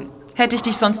behaupten. Hätte ich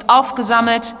dich sonst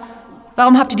aufgesammelt?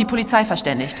 Warum habt ihr die Polizei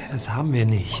verständigt? Das haben wir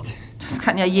nicht. Das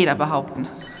kann ja jeder behaupten.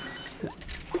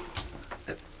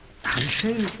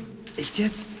 Handschellen? Echt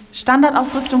jetzt?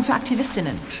 Standardausrüstung für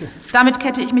Aktivistinnen. Damit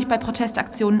kette ich mich bei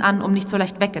Protestaktionen an, um nicht so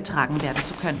leicht weggetragen werden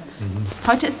zu können.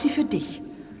 Heute ist sie für dich.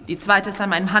 Die zweite ist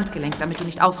an meinem Handgelenk, damit du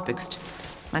nicht ausbückst.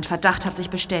 Mein Verdacht hat sich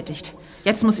bestätigt.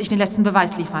 Jetzt muss ich den letzten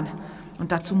Beweis liefern.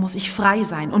 Und dazu muss ich frei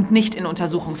sein und nicht in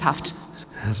Untersuchungshaft.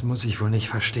 Das muss ich wohl nicht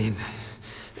verstehen.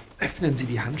 Öffnen Sie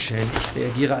die Handschellen. Ich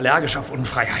reagiere allergisch auf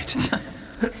Unfreiheit.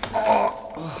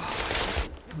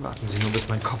 Warten Sie nur, bis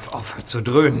mein Kopf aufhört zu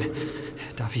dröhnen.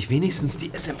 Darf ich wenigstens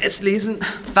die SMS lesen?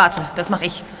 Warte, das mache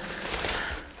ich.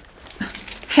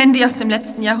 Handy aus dem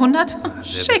letzten Jahrhundert?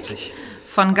 Sehr Schick. witzig.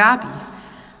 Von Gabi.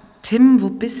 Tim, wo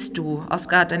bist du?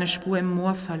 Oskar hat deine Spur im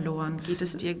Moor verloren. Geht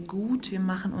es dir gut? Wir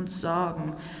machen uns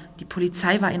Sorgen. Die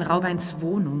Polizei war in Raubeins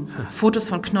Wohnung. Fotos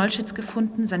von Knollschitz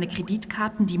gefunden, seine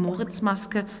Kreditkarten, die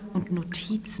Moritzmaske und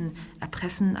Notizen.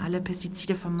 Erpressen, alle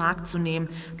Pestizide vom Markt zu nehmen.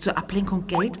 Zur Ablenkung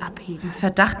Geld abheben.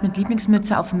 Verdacht mit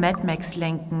Lieblingsmütze auf Mad Max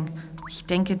lenken. Ich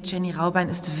denke, Jenny Raubein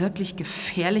ist wirklich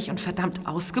gefährlich und verdammt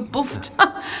ausgebufft.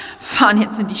 Fahren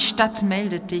jetzt in die Stadt,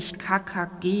 melde dich.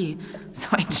 KKG. So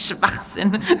ein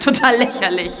Schwachsinn. Total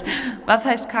lächerlich. Was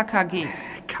heißt KKG?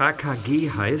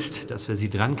 KKG heißt, dass wir sie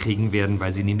drankriegen werden,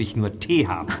 weil sie nämlich nur Tee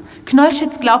haben.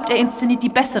 Knollschitz glaubt, er inszeniert die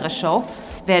bessere Show.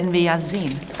 Werden wir ja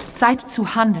sehen. Zeit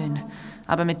zu handeln.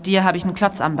 Aber mit dir habe ich einen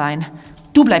Klotz am Bein.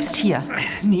 Du bleibst hier.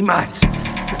 Niemals.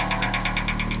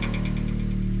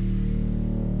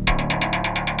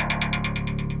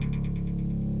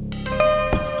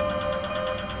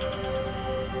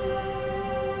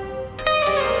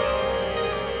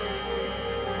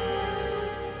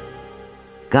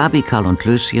 Gabi, Karl und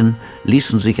Klößchen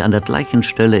ließen sich an der gleichen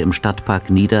Stelle im Stadtpark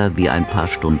nieder wie ein paar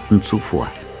Stunden zuvor.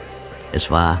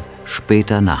 Es war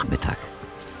später Nachmittag.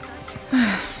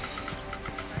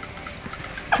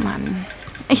 Mann,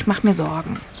 ich mach mir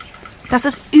Sorgen. Das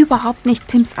ist überhaupt nicht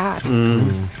Tims Art.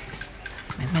 Wenn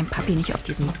mein Papi nicht auf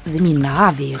diesem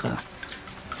Seminar wäre,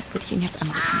 würde ich ihn jetzt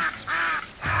anrufen.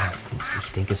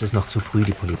 Ich denke, es ist noch zu früh,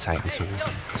 die Polizei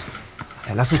anzurufen.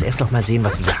 Ja, lass uns erst noch mal sehen,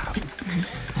 was wir haben.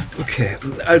 Okay,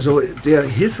 also der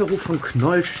Hilferuf von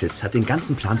Knollschitz hat den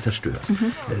ganzen Plan zerstört.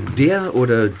 Der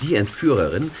oder die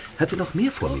Entführerin hatte noch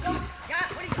mehr vor mit ihm.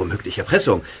 Womöglich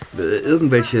Erpressung,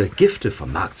 irgendwelche Gifte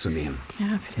vom Markt zu nehmen.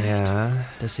 Ja,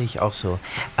 das sehe ich auch so.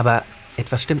 Aber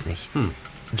etwas stimmt nicht.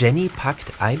 Jenny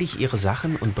packt eilig ihre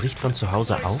Sachen und bricht von zu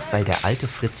Hause auf, weil der alte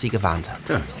Fritz sie gewarnt hat.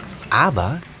 Ja.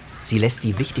 Aber sie lässt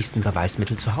die wichtigsten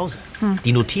Beweismittel zu Hause.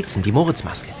 Die Notizen, die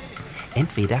Moritzmaske.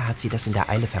 Entweder hat sie das in der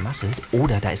Eile vermasselt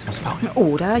oder da ist was faul.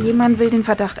 Oder jemand will den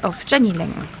Verdacht auf Jenny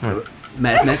lenken.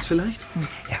 Mad Max vielleicht?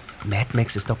 Ja, Mad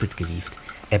Max ist doppelt gewieft.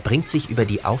 Er bringt sich über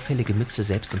die auffällige Mütze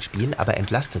selbst ins Spiel, aber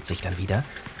entlastet sich dann wieder.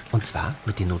 Und zwar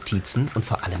mit den Notizen und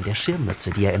vor allem der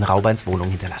Schirmmütze, die er in Raubeins Wohnung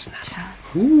hinterlassen hat.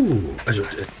 Also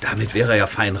damit wäre er ja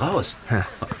fein raus.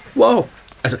 Wow,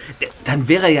 also dann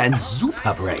wäre er ja ein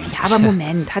Superbrain. Ja, aber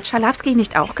Moment, hat Schalafsky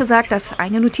nicht auch gesagt, dass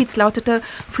eine Notiz lautete,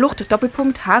 Flucht,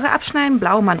 Doppelpunkt, Haare abschneiden,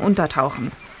 Blaumann untertauchen?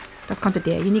 Das konnte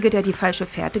derjenige, der die falsche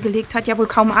Fährte gelegt hat, ja wohl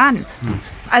kaum ahnen.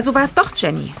 Also war es doch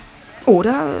Jenny.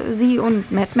 Oder sie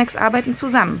und Mad Max arbeiten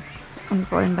zusammen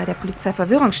und wollen bei der Polizei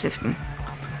Verwirrung stiften.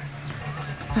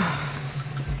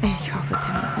 Ich hoffe,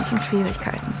 Tim ist nicht in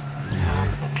Schwierigkeiten.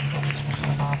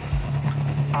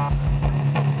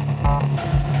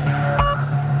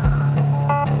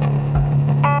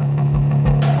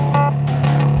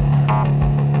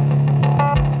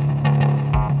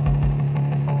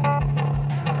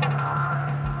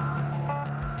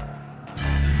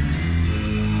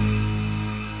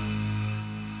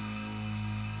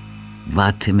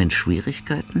 War Tim in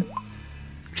Schwierigkeiten?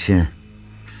 Tja,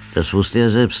 das wusste er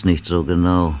selbst nicht so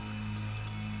genau.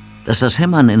 Dass das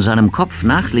Hämmern in seinem Kopf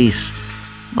nachließ,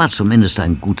 war zumindest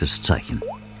ein gutes Zeichen.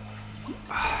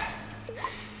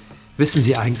 Wissen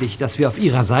Sie eigentlich, dass wir auf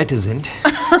Ihrer Seite sind?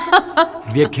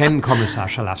 Wir kennen Kommissar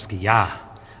Schalafsky, ja.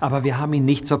 Aber wir haben ihn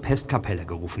nicht zur Pestkapelle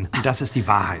gerufen. Und das ist die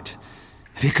Wahrheit.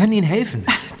 Wir können Ihnen helfen.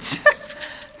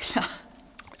 Klar.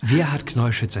 Wer hat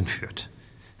Knollschitz entführt?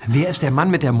 Wer ist der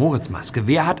Mann mit der Moritzmaske?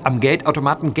 Wer hat am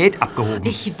Geldautomaten Geld abgehoben?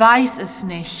 Ich weiß es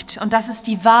nicht. Und das ist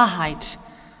die Wahrheit.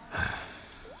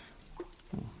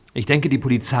 Ich denke, die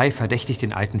Polizei verdächtigt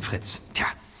den alten Fritz. Tja.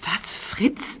 Was,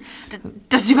 Fritz?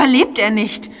 Das überlebt er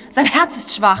nicht. Sein Herz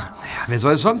ist schwach. Ja, wer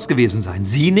soll es sonst gewesen sein?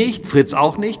 Sie nicht? Fritz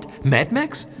auch nicht? Mad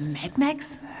Max? Mad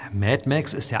Max? Mad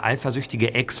Max ist der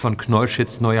eifersüchtige Ex von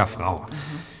Knollschitz' neuer Frau.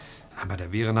 Aber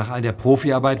der wäre nach all der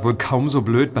Profiarbeit wohl kaum so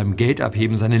blöd, beim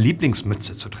Geldabheben seine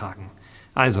Lieblingsmütze zu tragen.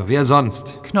 Also, wer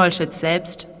sonst? Knollschitz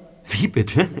selbst. Wie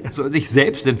bitte? Er soll sich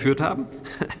selbst entführt haben?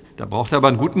 Da braucht er aber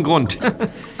einen guten Grund.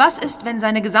 Was ist, wenn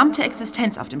seine gesamte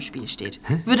Existenz auf dem Spiel steht?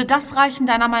 Würde das reichen,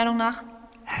 deiner Meinung nach?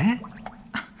 Hä?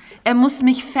 Er muss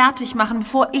mich fertig machen,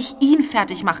 bevor ich ihn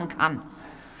fertig machen kann.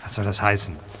 Was soll das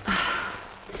heißen?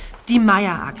 Die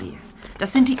Meyer AG.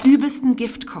 Das sind die übelsten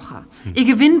Giftkocher. Ihr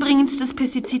gewinnbringendstes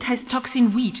Pestizid heißt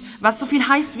Toxin Weed, was so viel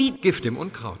heißt wie... Gift im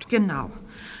Unkraut. Genau.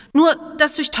 Nur,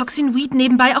 dass durch Toxin Weed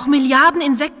nebenbei auch Milliarden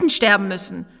Insekten sterben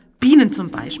müssen. Bienen zum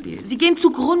Beispiel. Sie gehen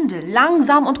zugrunde,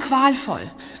 langsam und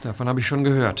qualvoll. Davon habe ich schon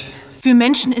gehört. Für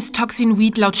Menschen ist Toxin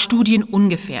Weed laut Studien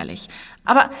ungefährlich.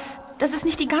 Aber das ist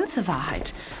nicht die ganze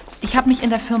Wahrheit. Ich habe mich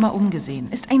in der Firma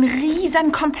umgesehen. Ist ein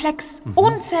Riesenkomplex.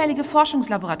 Unzählige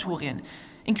Forschungslaboratorien.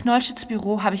 In Knollschitz'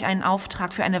 Büro habe ich einen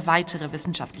Auftrag für eine weitere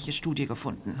wissenschaftliche Studie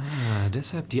gefunden.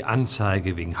 Deshalb die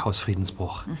Anzeige wegen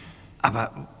Hausfriedensbruch.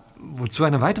 Aber wozu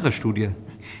eine weitere Studie?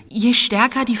 Je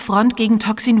stärker die Front gegen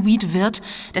Toxin Weed wird,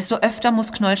 desto öfter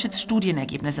muss Knollschitz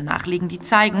Studienergebnisse nachlegen, die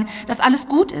zeigen, dass alles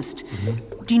gut ist.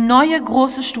 Die neue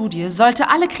große Studie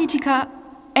sollte alle Kritiker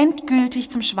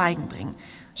endgültig zum Schweigen bringen.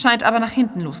 Scheint aber nach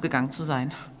hinten losgegangen zu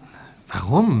sein.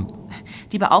 Warum?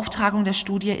 Die Beauftragung der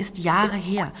Studie ist Jahre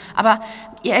her, aber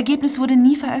ihr Ergebnis wurde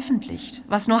nie veröffentlicht,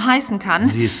 was nur heißen kann...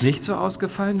 Sie ist nicht so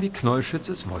ausgefallen, wie Knollschitz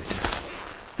es wollte.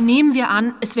 Nehmen wir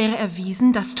an, es wäre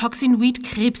erwiesen, dass Toxin Weed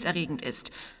krebserregend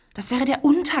ist. Das wäre der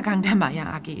Untergang der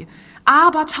Meyer AG.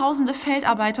 Aber tausende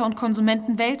Feldarbeiter und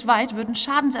Konsumenten weltweit würden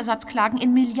Schadensersatzklagen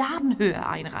in Milliardenhöhe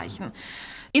einreichen.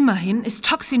 Immerhin ist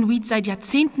Toxin Weed seit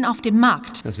Jahrzehnten auf dem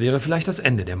Markt. Das wäre vielleicht das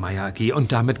Ende der Meyer AG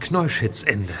und damit Knollschitz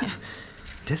Ende. Ja.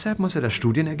 Deshalb muss er das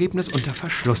Studienergebnis unter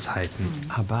Verschluss halten.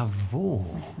 Aber wo?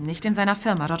 Nicht in seiner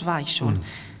Firma, dort war ich schon.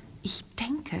 Ich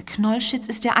denke, Knollschitz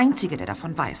ist der Einzige, der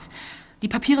davon weiß. Die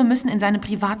Papiere müssen in seinem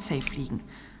Privatsafe liegen.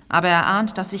 Aber er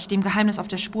ahnt, dass ich dem Geheimnis auf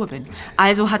der Spur bin.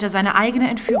 Also hat er seine eigene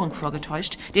Entführung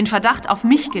vorgetäuscht, den Verdacht auf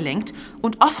mich gelenkt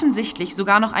und offensichtlich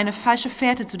sogar noch eine falsche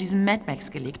Fährte zu diesem Mad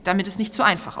Max gelegt, damit es nicht zu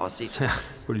einfach aussieht. Ja,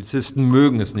 Polizisten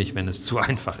mögen es nicht, wenn es zu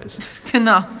einfach ist.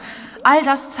 Genau. All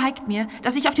das zeigt mir,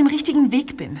 dass ich auf dem richtigen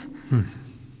Weg bin.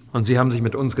 Und Sie haben sich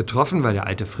mit uns getroffen, weil der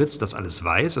alte Fritz das alles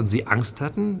weiß und Sie Angst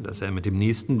hatten, dass er mit dem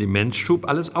nächsten Demenzschub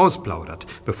alles ausplaudert,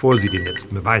 bevor Sie den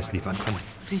letzten Beweis liefern können.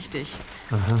 Richtig.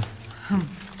 Aha.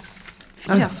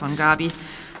 4 von Gabi.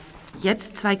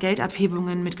 Jetzt 2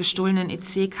 Geldabhebungen mit gestohlenen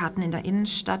EC-Karten in der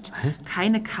Innenstadt.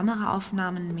 Keine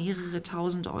Kameraaufnahmen, mehrere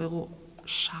tausend Euro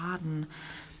Schaden.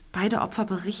 Beide Opfer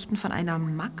berichten von einer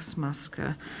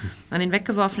Max-Maske. An den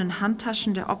weggeworfenen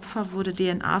Handtaschen der Opfer wurde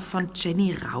DNA von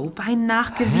Jenny Raubein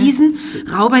nachgewiesen.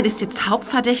 Raubein ist jetzt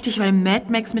hauptverdächtig, weil Mad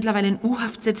Max mittlerweile in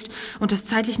U-Haft sitzt und das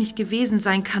zeitlich nicht gewesen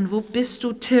sein kann. Wo bist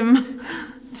du, Tim?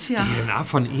 Tja. DNA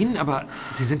von Ihnen? Aber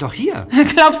Sie sind doch hier.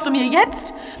 Glaubst du mir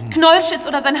jetzt? Knollschitz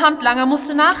oder sein Handlanger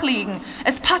musste nachlegen.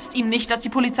 Es passt ihm nicht, dass die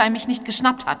Polizei mich nicht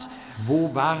geschnappt hat.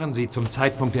 Wo waren Sie zum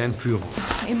Zeitpunkt der Entführung?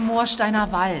 Im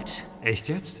Moorsteiner Wald. Echt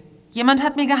jetzt? Jemand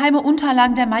hat mir geheime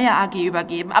Unterlagen der Meyer AG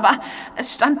übergeben, aber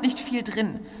es stand nicht viel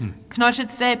drin.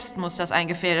 Knollschitz selbst muss das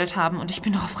eingefädelt haben und ich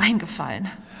bin darauf reingefallen.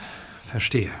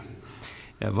 Verstehe.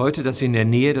 Er wollte, dass Sie in der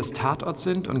Nähe des Tatorts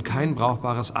sind und kein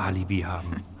brauchbares Alibi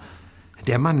haben.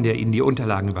 Der Mann, der Ihnen die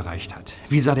Unterlagen überreicht hat.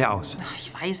 Wie sah der aus?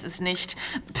 Ich weiß es nicht.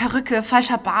 Perücke,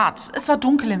 falscher Bart. Es war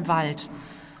dunkel im Wald.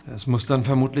 Das muss dann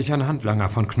vermutlich ein Handlanger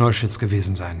von Knollschitz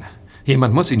gewesen sein.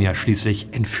 Jemand muss ihn ja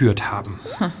schließlich entführt haben.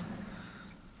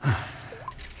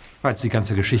 Falls die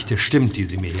ganze Geschichte stimmt, die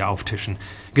Sie mir hier auftischen.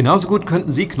 Genauso gut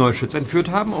könnten Sie Knollschitz entführt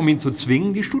haben, um ihn zu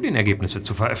zwingen, die Studienergebnisse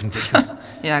zu veröffentlichen.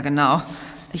 Ja, genau.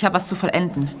 Ich habe was zu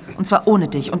vollenden. Und zwar ohne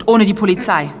dich und ohne die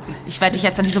Polizei. Ich werde dich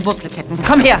jetzt an diese Wurzelketten.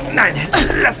 Komm her! Nein,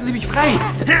 lassen Sie mich frei!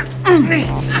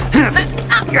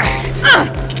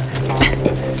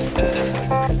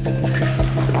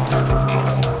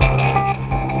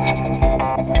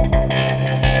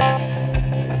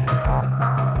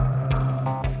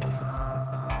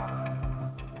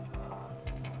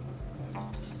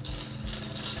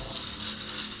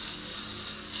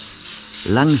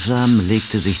 Langsam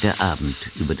legte sich der Abend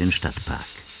über den Stadtpark.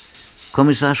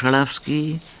 Kommissar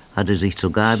Schalawski hatte sich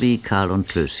zu Gabi, Karl und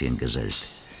Klößchen gesellt.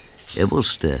 Er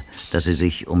wusste, dass sie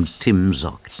sich um Tim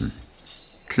sorgten.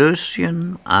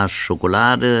 Klößchen aß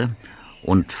Schokolade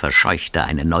und verscheuchte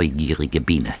eine neugierige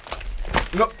Biene.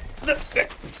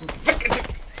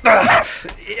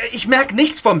 Ich merke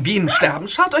nichts vom Bienensterben.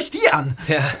 Schaut euch die an.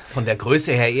 Tja, von der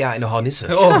Größe her eher eine Hornisse.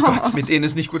 Oh Gott, mit denen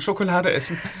ist nicht gut Schokolade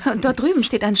essen. Dort drüben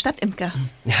steht ein Stadtimker.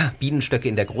 Ja, Bienenstöcke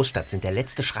in der Großstadt sind der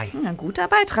letzte Schrei. Ein guter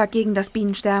Beitrag gegen das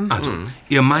Bienensterben. Also,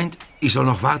 ihr meint, ich soll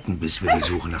noch warten, bis wir die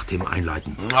Suche nach Tim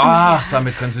einleiten? Ach,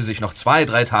 damit können Sie sich noch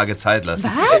 2-3 Tage Zeit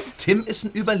lassen. Was? Tim ist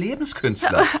ein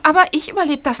Überlebenskünstler. Aber ich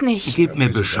überlebe das nicht. Gebt mir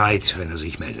Bescheid, wenn er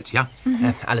sich meldet, ja?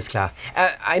 Alles klar.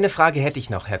 Eine Frage hätte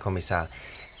ich noch, Herr Kommissar.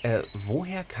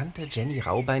 Woher kannte Jenny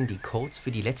Raubein die Codes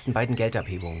für die letzten beiden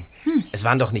Geldabhebungen? Es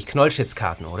waren doch nicht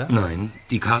Knollschitz-Karten, oder? Nein,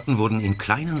 die Karten wurden in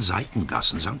kleinen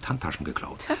Seitengassen samt Handtaschen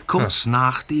geklaut. Kurz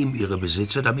nachdem ihre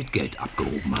Besitzer damit Geld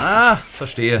abgehoben haben. Ah,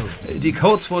 verstehe. Die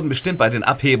Codes wurden bestimmt bei den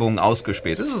Abhebungen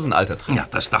ausgespäht. Das ist ein alter Trick. Ja,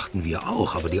 das dachten wir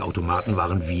auch, aber die Automaten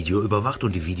waren videoüberwacht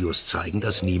und die Videos zeigen,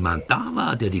 dass niemand da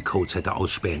war, der die Codes hätte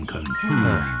ausspähen können.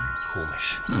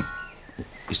 Komisch.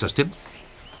 Ist das Tim?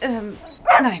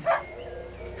 Nein.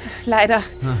 Leider.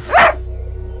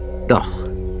 Doch,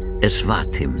 es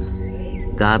war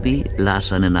Tim. Gabi las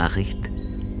seine Nachricht.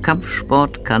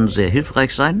 Kampfsport kann sehr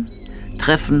hilfreich sein.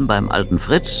 Treffen beim alten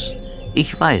Fritz.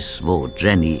 Ich weiß, wo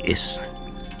Jenny ist.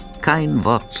 Kein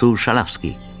Wort zu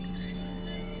Schalawski.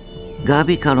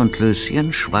 Gabi, Karl und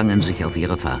Klößchen schwangen sich auf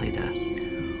ihre Fahrräder.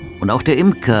 Und auch der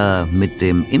Imker mit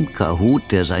dem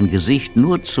Imkerhut, der sein Gesicht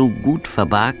nur zu gut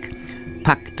verbarg,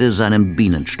 packte seinen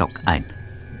Bienenstock ein.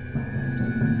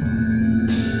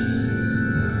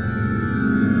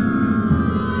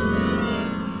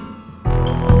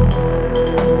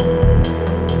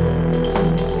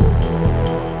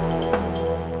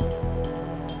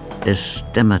 Es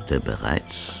dämmerte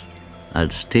bereits,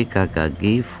 als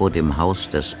TKKG vor dem Haus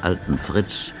des alten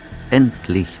Fritz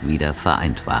endlich wieder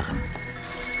vereint waren.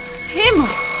 Tim,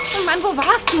 Mann, wo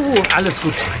warst du? Alles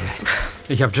gut, Freunde.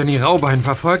 Ich habe Jenny Raubein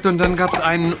verfolgt und dann gab's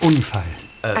einen Unfall.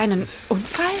 Einen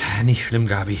Unfall? Nicht schlimm,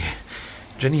 Gabi.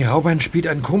 Jenny Raubein spielt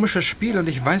ein komisches Spiel und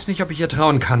ich weiß nicht, ob ich ihr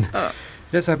trauen kann.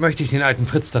 Deshalb möchte ich den alten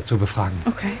Fritz dazu befragen.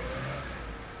 Okay.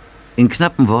 In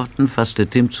knappen Worten fasste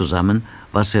Tim zusammen,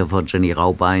 was er vor Jenny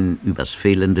Raubein übers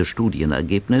fehlende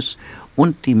Studienergebnis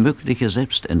und die mögliche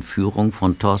Selbstentführung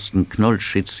von Thorsten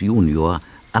Knollschitz Junior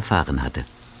erfahren hatte.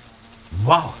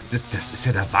 Wow, das ist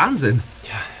ja der Wahnsinn.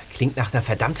 Ja, klingt nach einer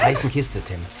verdammt heißen Kiste,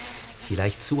 Tim.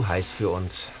 Vielleicht zu heiß für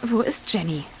uns. Wo ist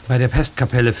Jenny? Bei der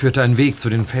Pestkapelle führte ein Weg zu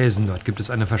den Felsen. Dort gibt es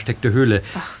eine versteckte Höhle.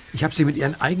 Ich habe sie mit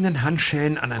ihren eigenen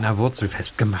Handschellen an einer Wurzel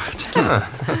festgemacht.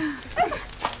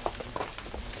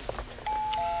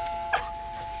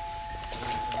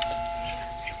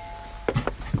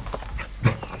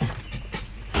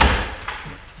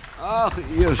 Ach,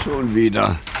 ihr schon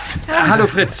wieder. Hallo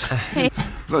Fritz. Hey.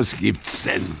 Was gibt's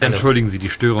denn? Entschuldigen Sie die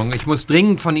Störung. Ich muss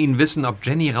dringend von Ihnen wissen, ob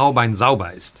Jenny Raubein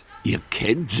sauber ist. Ihr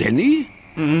kennt Jenny?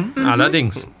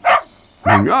 Allerdings.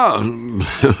 Ja,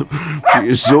 sie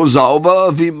ist so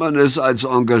sauber, wie man es als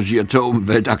engagierte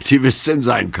Umweltaktivistin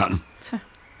sein kann.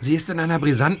 Sie ist in einer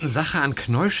brisanten Sache an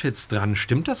Knollschitz dran.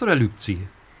 Stimmt das oder lügt sie?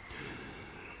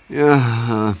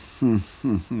 Ja,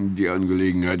 die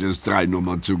Angelegenheit ist 3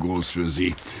 Nummern zu groß für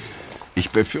sie.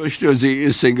 Ich befürchte, sie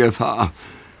ist in Gefahr.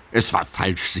 Es war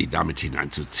falsch, sie damit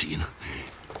hineinzuziehen.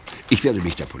 Ich werde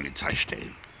mich der Polizei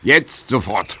stellen. Jetzt,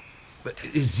 sofort.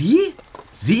 Sie?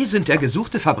 Sie sind der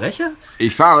gesuchte Verbrecher?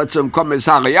 Ich fahre zum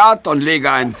Kommissariat und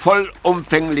lege ein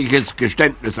vollumfängliches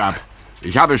Geständnis ab.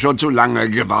 Ich habe schon zu lange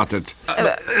gewartet.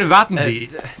 Warten Sie.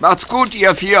 Macht's gut,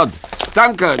 ihr Viert.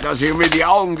 Danke, dass ihr mir die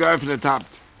Augen geöffnet habt.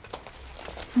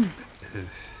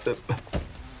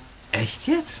 Echt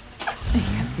jetzt?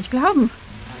 Ich kann's nicht glauben.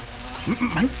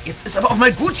 Mann, jetzt ist aber auch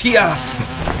mal gut hier.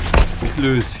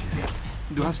 Klößchen,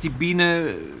 du hast die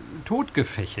Biene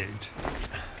totgefächelt.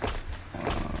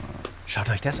 Schaut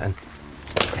euch das an.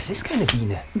 Das ist keine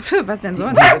Biene. Was denn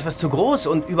sonst? Die ist etwas zu groß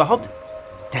und überhaupt...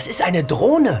 Das ist eine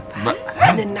Drohne. Was?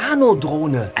 Eine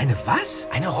Nanodrohne. Eine was?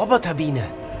 Eine Roboterbiene.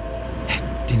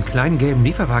 Den kleinen gelben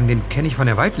Lieferwagen, den kenne ich von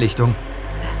der Waldlichtung.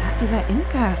 Da saß dieser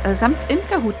Imker, samt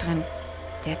Imkerhut drin.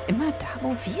 Der ist immer da,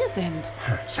 wo wir sind.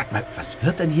 Sag mal, was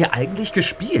wird denn hier eigentlich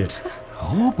gespielt?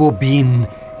 Robobienen.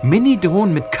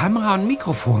 Mini-Drohnen mit Kamera und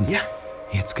Mikrofon. Ja.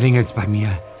 Jetzt klingelt's bei mir.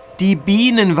 Die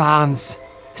Bienen waren's.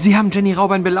 Sie haben Jenny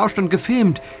Raubein belauscht und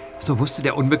gefilmt. So wusste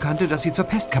der Unbekannte, dass sie zur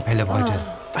Pestkapelle wollte.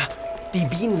 Die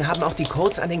Bienen haben auch die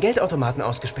Codes an den Geldautomaten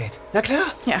ausgespäht. Na klar.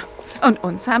 Ja, und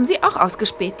uns haben sie auch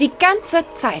ausgespäht. Die ganze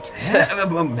Zeit.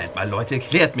 Moment mal, Leute,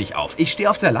 klärt mich auf. Ich stehe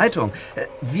auf der Leitung.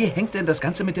 Wie hängt denn das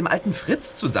Ganze mit dem alten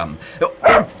Fritz zusammen?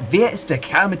 Und wer ist der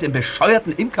Kerl mit dem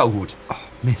bescheuerten Imkerhut? Oh,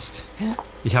 Mist. Ja.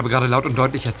 Ich habe gerade laut und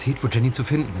deutlich erzählt, wo Jenny zu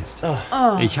finden ist. Oh.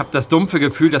 Ich habe das dumpfe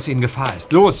Gefühl, dass sie in Gefahr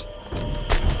ist. Los!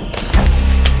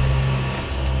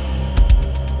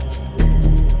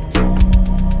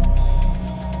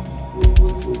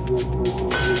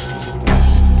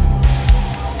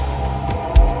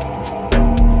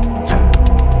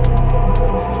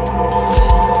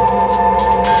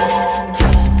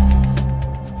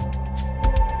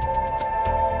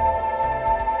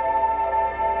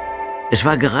 Es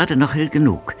war gerade noch hell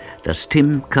genug, dass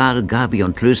Tim, Karl, Gabi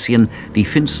und Klößchen die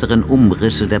finsteren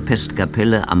Umrisse der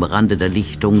Pestkapelle am Rande der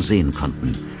Lichtung sehen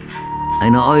konnten.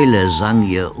 Eine Eule sang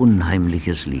ihr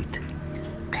unheimliches Lied.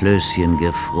 Klößchen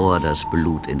gefror das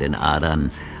Blut in den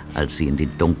Adern, als sie in die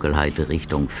Dunkelheit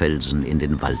Richtung Felsen in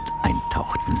den Wald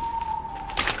eintauchten.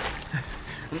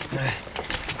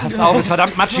 Passt auf, ist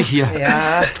verdammt matschig hier.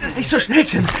 Ja, nicht so schnell,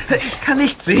 Tim. Ich kann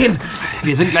nichts sehen.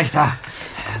 Wir sind gleich da.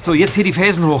 So, jetzt hier die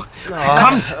Felsen hoch.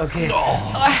 Kommt! Okay.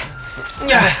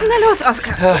 Na los,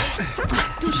 Oskar.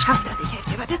 Du schaffst das, ich helfe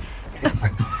dir, warte.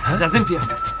 Da sind wir.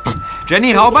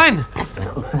 Jenny Raubein!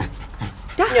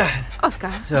 Da,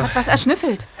 Oskar, hat was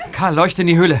erschnüffelt. Karl, leuchte in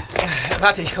die Höhle.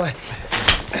 Warte, ich komme.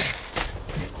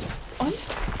 Und?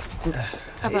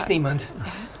 Da ist niemand.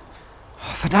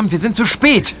 Oh, verdammt, wir sind zu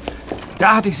spät.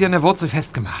 Da hatte ich sie an der Wurzel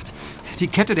festgemacht. Die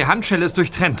Kette der Handschelle ist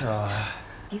durchtrennt.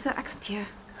 Diese Axt hier.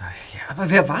 Ja,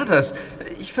 aber wer war das?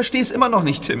 Ich verstehe es immer noch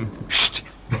nicht, Tim. Psst.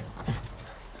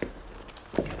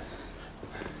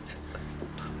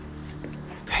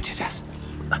 Hört ihr das?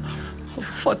 Oh,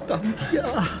 verdammt, ja.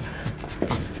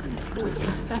 Alles gut, Oskar,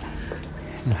 sei leise.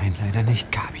 Nein, leider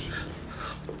nicht, Gabi.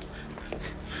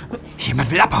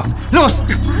 Jemand will abhauen. Los!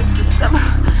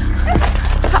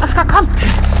 Was? Oskar, komm!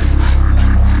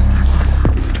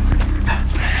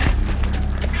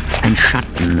 Ein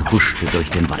Schatten huschte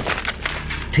durch den Wald.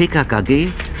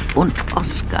 TKKG und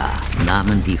Oskar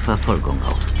nahmen die Verfolgung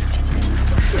auf.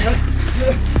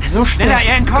 So schneller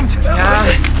er entkommt. Ja.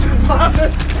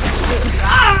 Warte!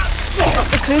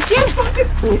 Klößchen?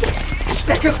 Ich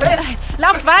stecke fest!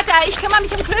 Lauft weiter, ich kümmere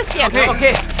mich um Klößchen.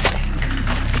 Okay.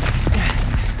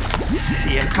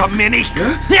 Sie entkommen mir nicht.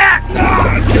 Ja!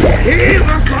 Hey,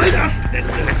 was soll das?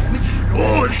 Lass mich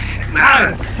los!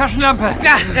 Na! Taschenlampe.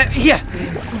 Ja, hier.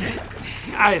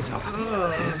 Also,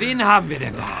 wen haben wir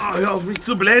denn da? Oh, hör auf mich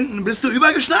zu blenden. Bist du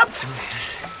übergeschnappt?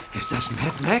 Ist das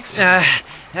Mad Max?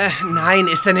 Nein,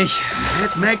 ist er nicht.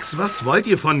 Mad Max, was wollt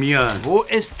ihr von mir? Wo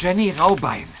ist Jenny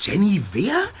Raubein? Jenny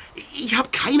wer? Ich habe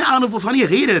keine Ahnung, wovon ihr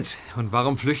redet. Und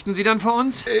warum flüchten Sie dann vor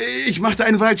uns? Ich machte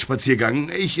einen Waldspaziergang.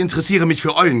 Ich interessiere mich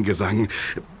für Eulengesang.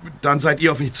 Dann seid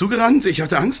ihr auf mich zugerannt. Ich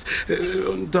hatte Angst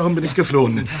und darum bin ich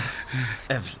geflohen.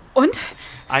 Und?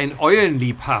 Ein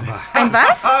Eulenliebhaber. Ein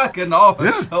was? Genau.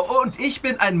 Ja. Und ich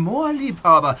bin ein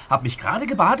Moorliebhaber. Hab mich gerade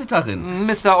gebadet darin.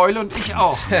 Mr. Eule und ich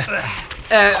auch.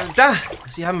 Da,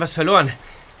 Sie haben was verloren.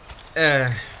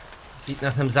 Sieht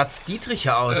nach einem Satz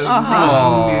Dietriche aus.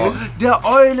 Oh, der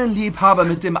Eulenliebhaber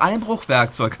mit dem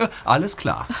Einbruchwerkzeug. Alles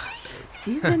klar.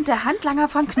 Sie sind der Handlanger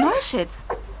von Knollschitz.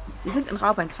 Sie sind in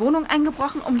Raubeins Wohnung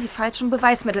eingebrochen, um die falschen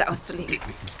Beweismittel auszulegen.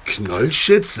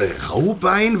 Knollschitz,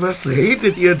 Raubein, was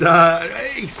redet ihr da?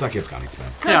 Ich sag jetzt gar nichts mehr.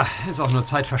 Ja, ist auch nur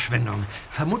Zeitverschwendung.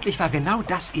 Vermutlich war genau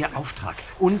das Ihr Auftrag.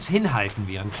 Uns hinhalten,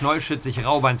 während Knollschitz sich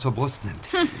Raubein zur Brust nimmt.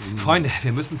 Freunde,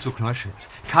 wir müssen zu Knollschitz.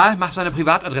 Karl, mach seine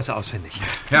Privatadresse ausfindig.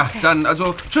 Ja, dann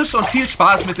also tschüss und viel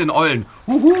Spaß mit den Eulen.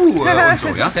 Huhu und so,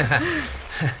 ja?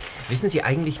 Wissen Sie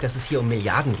eigentlich, dass es hier um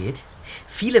Milliarden geht?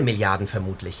 Viele Milliarden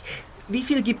vermutlich. Wie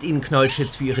viel gibt Ihnen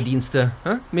Knollschitz für Ihre Dienste?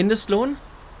 Mindestlohn?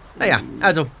 Naja,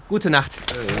 also, gute Nacht.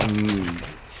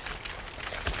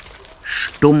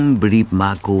 Stumm blieb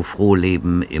Marco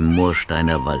Frohleben im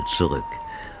Moorsteiner Wald zurück.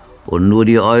 Und nur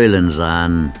die Eulen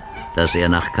sahen, dass er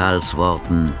nach Karls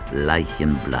Worten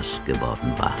leichenblass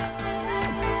geworden war.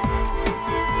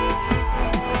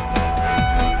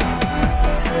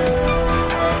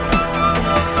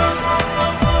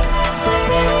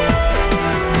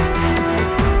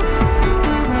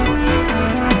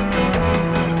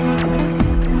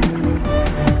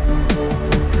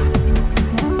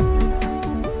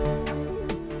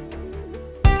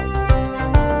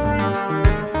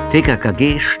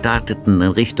 TKKG starteten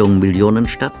in Richtung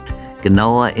Millionenstadt,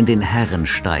 genauer in den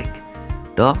Herrensteig.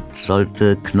 Dort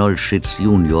sollte Knollschitz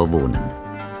Junior wohnen.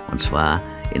 Und zwar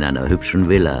in einer hübschen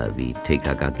Villa, wie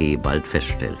TKKG bald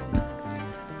feststellten.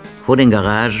 Vor den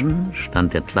Garagen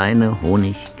stand der kleine,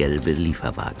 honiggelbe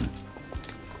Lieferwagen.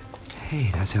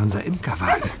 Hey, da ist ja unser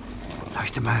Imkerwagen.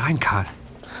 Leuchte mal rein, Karl.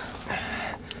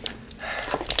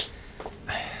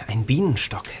 Ein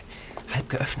Bienenstock, halb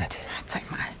geöffnet. Zeig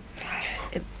mal.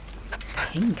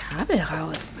 Hängen Kabel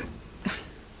raus.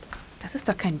 Das ist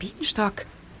doch kein Bienenstock.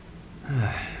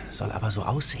 Soll aber so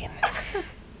aussehen.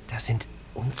 Das sind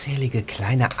unzählige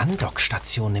kleine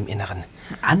Andockstationen im Inneren.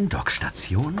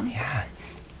 Andockstationen? Ja.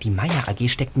 Die Meyer AG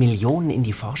steckt Millionen in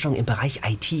die Forschung im Bereich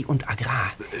IT und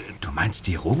Agrar. Du meinst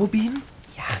die Robobienen?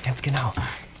 Ja, ganz genau.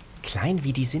 Klein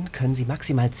wie die sind, können sie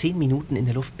maximal 10 Minuten in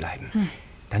der Luft bleiben.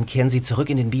 Dann kehren sie zurück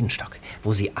in den Bienenstock,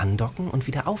 wo sie andocken und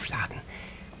wieder aufladen.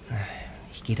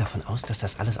 Ich gehe davon aus, dass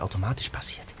das alles automatisch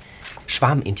passiert.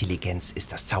 Schwarmintelligenz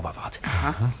ist das Zauberwort.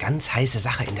 Aha. Ganz heiße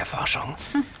Sache in der Forschung.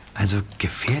 Also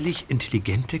gefährlich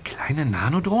intelligente kleine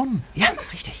Nanodrohnen? Ja,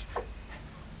 richtig.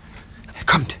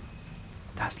 Kommt,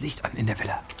 da ist Licht an in der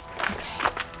Villa.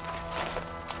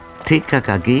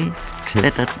 TKKG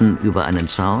kletterten über einen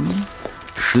Zaun,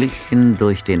 schlichen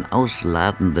durch den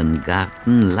ausladenden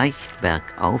Garten leicht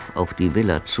bergauf auf die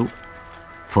Villa zu,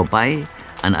 vorbei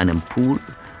an einem Pool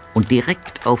und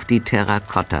direkt auf die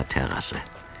Terrakotta-Terrasse.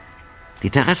 Die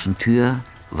Terrassentür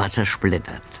war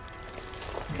zersplittert.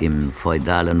 Im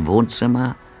feudalen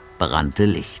Wohnzimmer brannte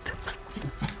Licht.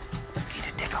 Geht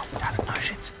in Deckung, da ist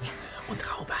Knollschitz. Und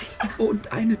Raubein.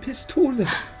 Und eine Pistole.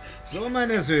 So,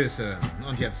 meine Süße.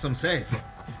 Und jetzt zum Safe.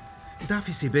 Darf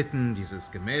ich Sie bitten,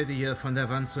 dieses Gemälde hier von der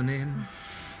Wand zu nehmen?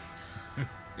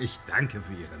 Ich danke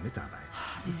für Ihre Mitarbeit.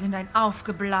 Sie sind ein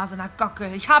aufgeblasener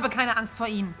Gockel. Ich habe keine Angst vor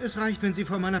Ihnen. Es reicht, wenn Sie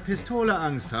vor meiner Pistole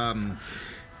Angst haben.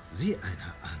 Sieh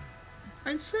einer an.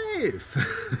 Ein Safe.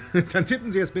 Dann tippen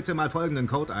Sie jetzt bitte mal folgenden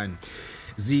Code ein.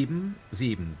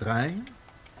 773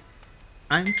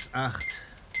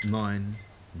 1890.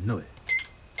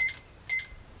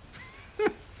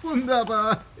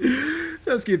 Wunderbar.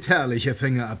 Das gibt herrliche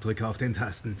Fingerabdrücke auf den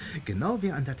Tasten. Genau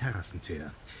wie an der Terrassentür.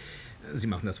 Sie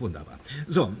machen das wunderbar.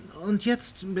 So, und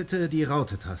jetzt bitte die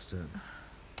Raute-Taste.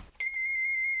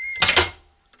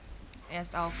 Er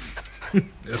ist auf.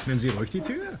 Öffnen Sie ruhig die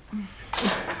Tür.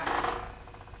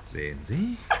 Sehen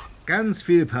Sie? Ganz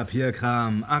viel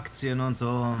Papierkram, Aktien und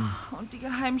so. Und die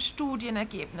geheimen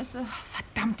Studienergebnisse.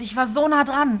 Verdammt, ich war so nah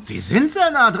dran. Sie sind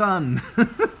sehr nah dran.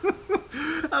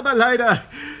 Aber leider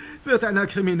wird einer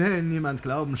Kriminellen niemand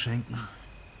Glauben schenken.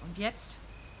 Und jetzt?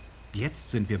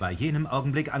 Jetzt sind wir bei jenem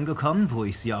Augenblick angekommen, wo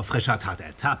ich Sie auf frischer Tat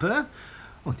ertappe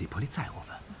und die Polizei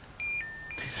rufe.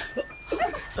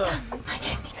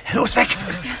 Los, weg!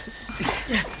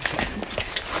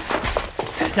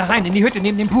 Da rein, in die Hütte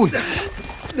neben dem Pool.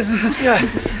 Ja.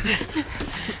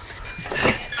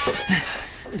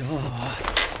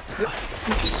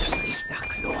 Das riecht nach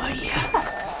Chlor hier.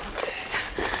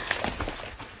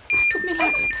 Es tut mir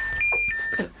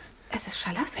leid. Es ist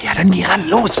Schalowski. Ja, dann geh ran,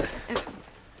 los!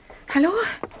 Hallo?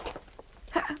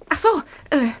 Ach so,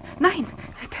 nein.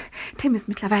 Tim ist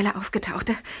mittlerweile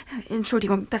aufgetaucht.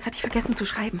 Entschuldigung, das hatte ich vergessen zu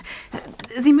schreiben.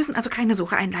 Sie müssen also keine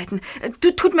Suche einleiten.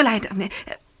 Tut mir leid.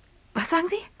 Was sagen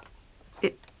Sie?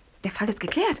 Der Fall ist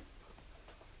geklärt.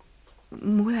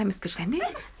 Mulheim ist geständig?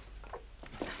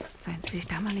 Seien Sie sich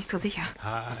da mal nicht so sicher.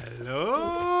 Hallo?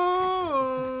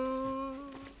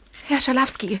 Herr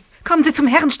Schalowski, kommen Sie zum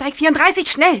Herrensteig 34,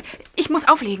 schnell. Ich muss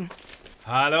auflegen.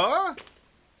 Hallo?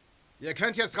 Ihr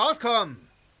könnt jetzt rauskommen.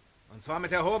 Und zwar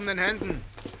mit erhobenen Händen.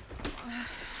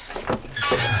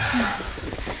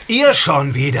 Ihr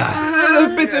schon wieder.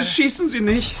 Bitte schießen Sie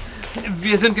nicht.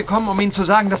 Wir sind gekommen, um Ihnen zu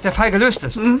sagen, dass der Fall gelöst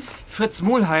ist. Fritz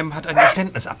Mulheim hat ein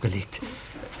Geständnis abgelegt.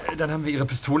 Dann haben wir Ihre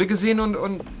Pistole gesehen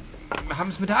und haben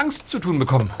es mit der Angst zu tun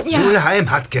bekommen. Ja.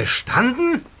 Mulheim hat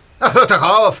gestanden? Ach, hört doch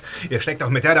auf. Ihr steckt doch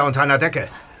mit der da unter einer Decke.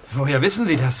 Woher wissen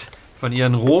Sie das? Von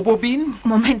Ihren Robobienen?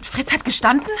 Moment, Fritz hat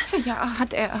gestanden? Ja,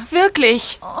 hat er.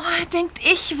 Wirklich. Oh, er denkt,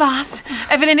 ich war's.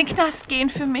 Er will in den Knast gehen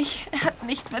für mich. Er hat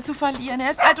nichts mehr zu verlieren.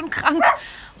 Er ist alt und krank.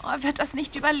 Oh, er wird das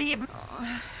nicht überleben. Oh.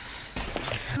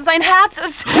 Sein Herz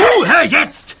ist... Hör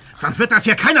jetzt! Sonst wird das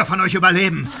hier keiner von euch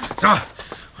überleben. So,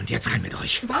 und jetzt rein mit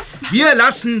euch. Was? Wir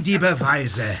lassen die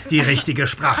Beweise die richtige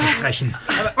Sprache sprechen.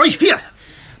 Euch vier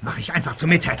mache ich einfach zum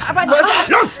Mittäter. Aber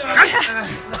los! Rein!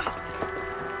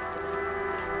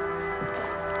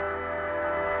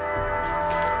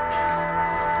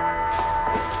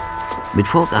 Mit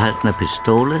vorgehaltener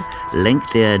Pistole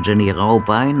lenkt er Jenny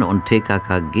Raubein und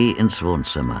TKKG ins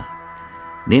Wohnzimmer.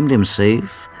 Neben dem Safe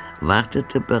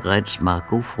wartete bereits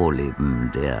Marco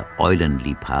Frohleben, der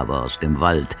Eulenliebhaber aus dem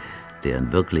Wald, der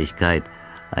in Wirklichkeit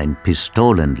ein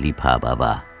Pistolenliebhaber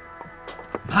war.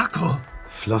 Marco!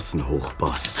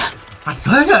 Flossenhochboss. Was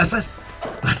soll das?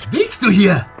 Was willst du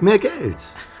hier? Mehr Geld.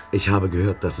 Ich habe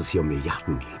gehört, dass es hier um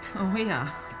Milliarden geht. Oh ja.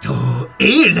 Du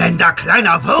elender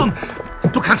kleiner Wurm!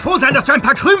 Du kannst froh sein, dass du ein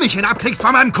paar Krümelchen abkriegst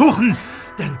von meinem Kuchen.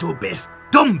 Denn du bist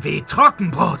dumm wie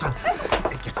Trockenbrot.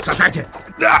 Und jetzt zur Seite.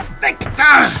 Da, weg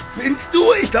da! Spinnst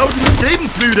du? Ich glaube, du bist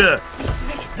lebensmüde.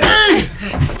 Hey!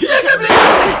 Hier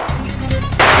geblieben!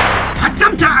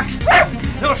 Verdammte Axt!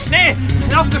 So, schnell!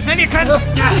 Lauft so schnell ihr könnt!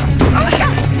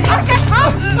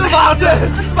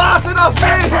 Wartet auf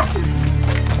mich!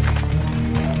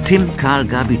 Tim, Karl,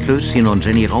 Gabi, Klößchen und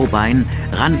Jenny Raubein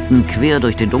rannten quer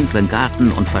durch den dunklen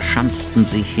Garten und verschanzten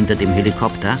sich hinter dem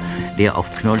Helikopter, der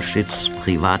auf Knollschitz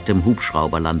privatem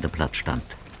Hubschrauberlandeplatz stand.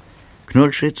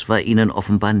 Knollschitz war ihnen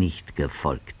offenbar nicht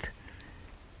gefolgt.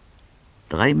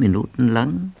 3 Minuten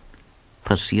lang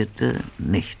passierte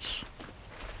nichts.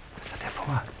 Was hat er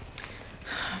vor?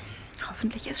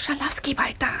 Hoffentlich ist Schalowski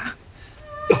bald da.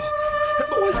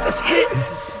 Oh, ist das hell!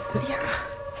 Ja.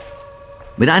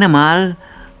 Mit einem Mal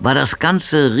war das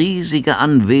ganze riesige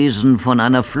Anwesen von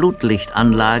einer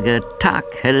Flutlichtanlage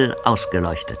taghell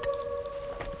ausgeleuchtet.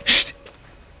 Psst.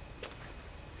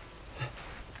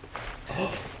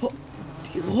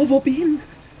 Die Robobienen?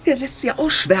 Der lässt sie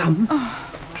ausschwärmen.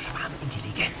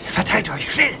 Schwarmintelligenz. Verteilt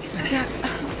euch, schnell! Ja.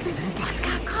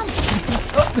 Oskar, komm.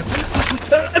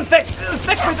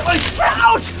 Weg mit euch!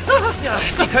 Autsch! Ja,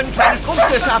 Sie können kleine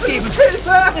Stromstöße abgeben.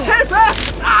 Hilfe!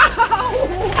 Au!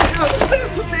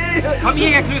 Das tut weh! Komm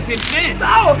hierher, Klößchen, schnell!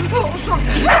 Au! Schon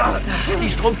wieder! Die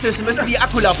Stromstöße müssen die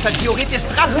Akkulaufzeit theoretisch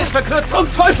drastisch verkürzen.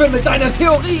 Zum Teufel mit deiner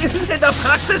Theorie! In der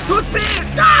Praxis tut's weh!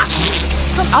 Ah!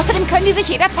 Und außerdem können die sich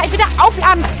jederzeit wieder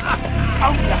aufladen.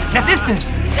 Aufladen! Das ist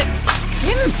es!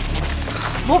 Tim,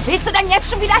 wo willst du denn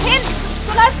jetzt schon wieder hin?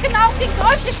 Du läufst genau auf den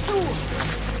Knollschitz zu.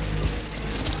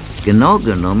 Genau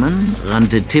genommen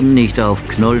rannte Tim nicht auf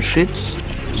Knollschitz,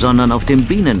 sondern auf den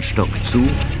Bienenstock zu,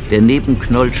 der neben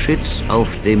Knollschitz auf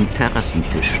dem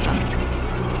Terrassentisch stand.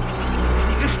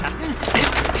 Sie gestatten?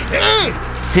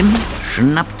 Tim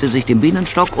schnappte sich den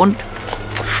Bienenstock und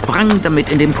sprang damit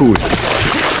in den Pool.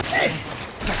 Hey,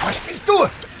 sag, was spielst du?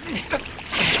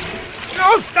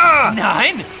 Los da!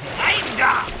 Nein! Rein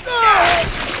da!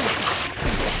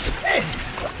 Hey!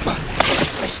 Was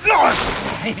ist los?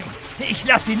 Nein!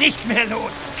 lass sie nicht mehr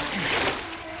los.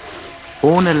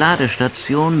 Ohne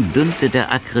Ladestation dünnte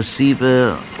der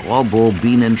aggressive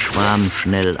Robo-Bienenschwarm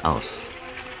schnell aus.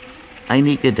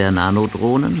 Einige der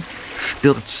Nanodrohnen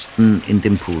stürzten in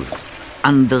den Pool.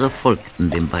 Andere folgten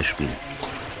dem Beispiel.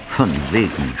 Von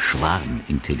wegen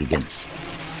Schwarmintelligenz.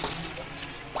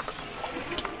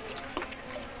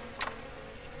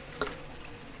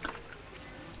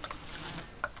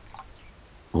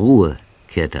 Ruhe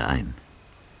kehrte ein.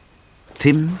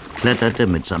 Tim kletterte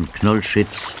mitsamt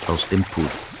Knollschitz aus dem Pool.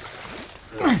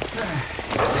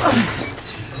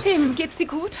 Tim, geht's dir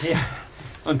gut? Ja.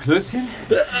 Und Klößchen?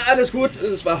 Alles gut,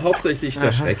 es war hauptsächlich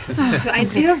der Schreck. Was für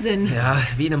ein Irrsinn. Ja,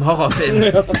 wie in einem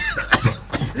Horrorfilm.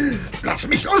 Lass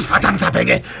mich los, verdammter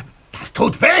Bengel! Das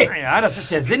tut weh! Ja, das ist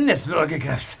der Sinn des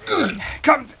Würgegriffs.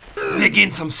 Kommt, wir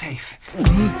gehen zum Safe.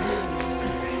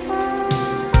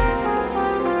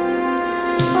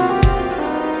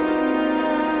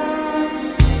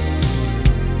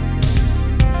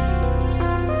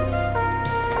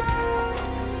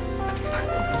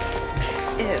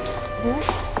 Wo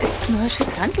ist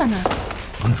Knollschitz Handlanger?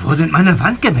 Und wo sind meine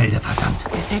Wandgemälde, verdammt?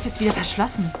 Der Safe ist wieder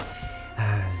verschlossen.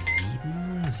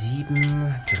 7,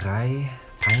 7, 3,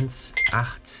 1,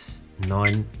 8,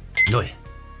 9, 0.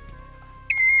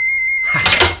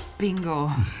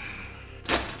 Bingo.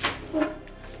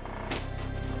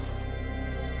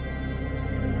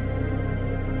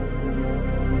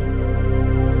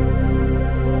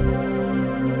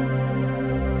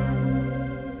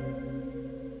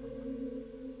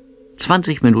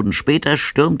 Zwanzig Minuten später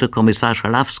stürmte Kommissar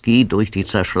Schalafsky durch die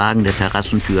zerschlagene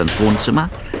Terrassentür ins Wohnzimmer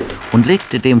und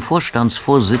legte dem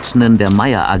Vorstandsvorsitzenden der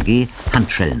Meyer AG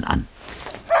Handschellen an.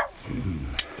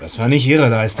 Das war nicht Ihre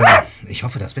Leistung. Ich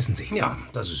hoffe, das wissen Sie. Ja,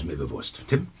 das ist mir bewusst.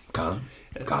 Tim, Karl,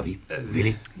 Gabi,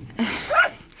 Willi.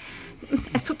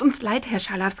 Es tut uns leid, Herr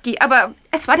Schalafsky, aber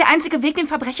es war der einzige Weg, den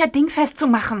Verbrecher dingfest zu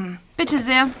machen. Bitte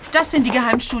sehr, das sind die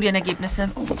geheimen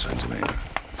Studienergebnisse. Oh, zeigen Sie mir hin.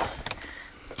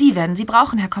 Die werden Sie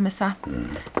brauchen, Herr Kommissar.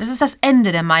 Das ist das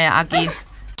Ende der Meyer AG.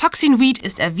 Toxinweed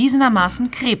ist erwiesenermaßen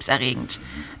krebserregend.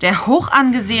 Der hoch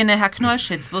angesehene Herr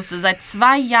Knollschitz wusste seit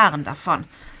 2 Jahren davon.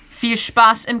 Viel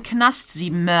Spaß im Knast,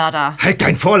 Sie Mörder. Halt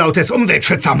dein vorlautes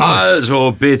Umweltschützermaul!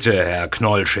 Also bitte, Herr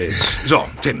Knollschitz. So,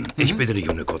 Tim, ich bitte dich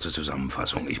um eine kurze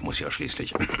Zusammenfassung. Ich muss ja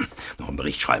schließlich noch einen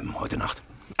Bericht schreiben heute Nacht.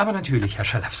 Aber natürlich, Herr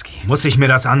Schalafsky. Muss ich mir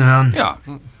das anhören? Ja,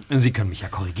 Sie können mich ja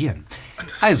korrigieren.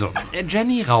 Also,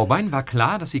 Jenny Raubein war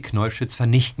klar, dass sie Knollschitz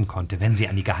vernichten konnte, wenn sie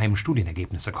an die geheimen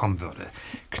Studienergebnisse kommen würde.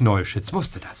 Knollschitz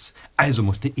wusste das. Also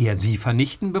musste er sie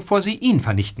vernichten, bevor sie ihn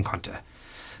vernichten konnte.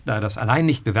 Da er das allein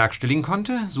nicht bewerkstelligen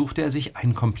konnte, suchte er sich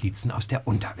einen Komplizen aus der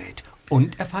Unterwelt.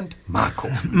 Und er fand Marco.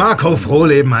 Marco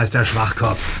Frohleben heißt der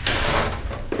Schwachkopf.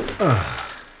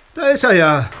 Da ist er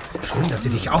ja. Schön, dass Sie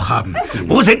dich auch haben.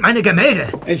 Wo sind meine Gemälde?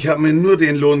 Ich habe mir nur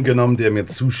den Lohn genommen, der mir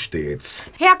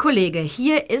zusteht. Herr Kollege,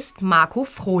 hier ist Marco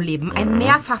Frohleben, ein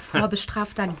mehrfach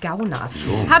vorbestrafter Gauner.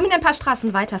 Haben ihn ein paar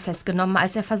Straßen weiter festgenommen,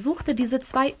 als er versuchte, diese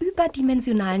 2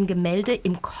 überdimensionalen Gemälde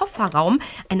im Kofferraum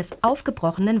eines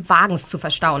aufgebrochenen Wagens zu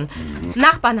verstauen.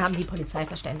 Nachbarn haben die Polizei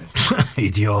verständigt.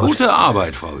 Idiot. Gute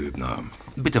Arbeit, Frau Hübner.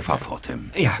 Bitte fahr fort,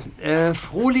 Tim. Ja,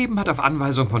 Frohleben hat auf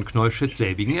Anweisung von Knollschitz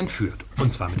selbigen entführt.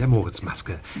 Und zwar mit der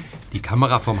Moritzmaske. Die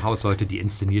Kamera vom Haus sollte die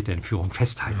inszenierte Entführung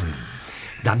festhalten.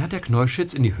 Dann hat er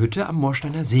Knollschitz in die Hütte am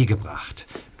Moorsteiner See gebracht.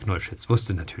 Knollschitz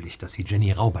wusste natürlich, dass sie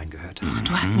Jenny Raubein gehörte.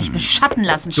 Du hast mich beschatten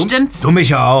lassen, stimmt's? Du mich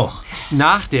ja auch.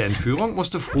 Nach der Entführung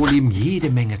musste Frohleben jede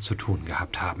Menge zu tun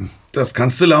gehabt haben. Das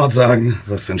kannst du laut sagen.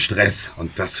 Was für ein Stress.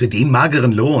 Und das für den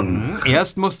mageren Lohn.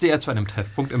 Erst musste er zu einem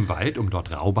Treffpunkt im Wald, um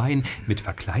dort Raubein mit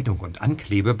Verkleidung und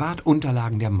Anklebebart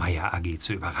Unterlagen der Meyer AG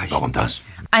zu überreichen. Warum das?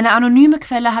 Eine anonyme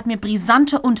Quelle hat mir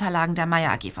brisante Unterlagen der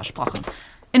Meyer AG versprochen.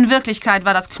 In Wirklichkeit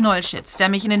war das Knollschitz, der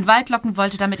mich in den Wald locken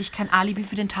wollte, damit ich kein Alibi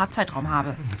für den Tatzeitraum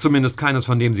habe. Zumindest keines,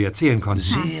 von dem Sie erzählen konnten.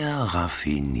 Sehr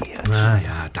raffiniert. Na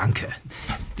ja, danke.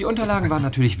 Die Unterlagen waren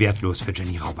natürlich wertlos für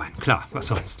Jenny Raubein. Klar, was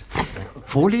sonst.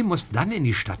 Frohleben muss dann in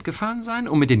die Stadt gefahren sein,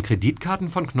 um mit den Kreditkarten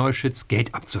von Knollschitz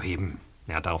Geld abzuheben.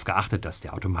 Er hat darauf geachtet, dass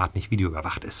der Automat nicht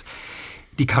videoüberwacht ist.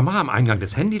 Die Kamera am Eingang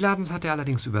des Handyladens hat er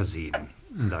allerdings übersehen.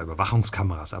 Da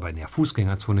Überwachungskameras aber in der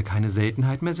Fußgängerzone keine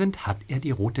Seltenheit mehr sind, hat er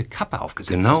die rote Kappe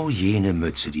aufgesetzt. Genau jene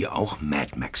Mütze, die auch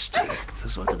Mad Max trägt.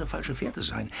 Das sollte eine falsche Fährte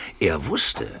sein. Er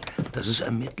wusste, dass es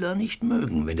Ermittler nicht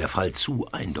mögen, wenn der Fall zu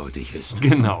eindeutig ist.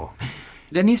 Genau.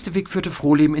 Der nächste Weg führte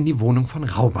Frohleben in die Wohnung von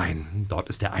Raubein. Dort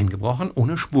ist er eingebrochen,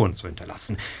 ohne Spuren zu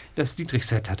hinterlassen. Das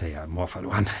Dietrich-Set hat er ja im Moor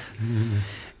verloren.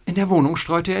 In der Wohnung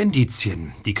streute er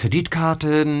Indizien. Die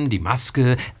Kreditkarten, die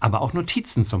Maske, aber auch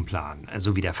Notizen zum Plan,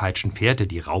 sowie der falschen Fährte,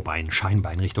 die Raubein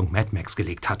scheinbar in Richtung Mad Max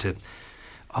gelegt hatte.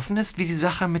 offen ist, wie die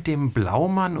Sache mit dem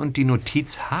Blaumann und die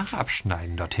Notiz Haare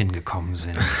abschneiden dorthin gekommen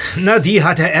sind. Na, die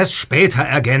hat er erst später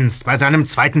ergänzt, bei seinem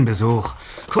zweiten Besuch.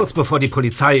 Kurz bevor die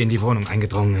Polizei in die Wohnung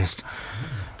eingedrungen ist.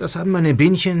 Das haben meine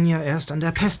Bienchen ja erst an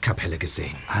der Pestkapelle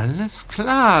gesehen. Alles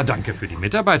klar, danke für die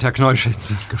Mitarbeiter,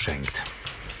 Knollschitz. Geschenkt.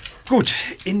 Gut,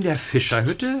 in der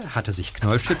Fischerhütte hatte sich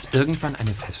Knollschitz irgendwann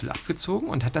eine Fessel abgezogen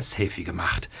und hat das Selfie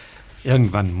gemacht.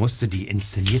 Irgendwann musste die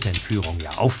inszenierte Entführung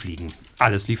ja auffliegen.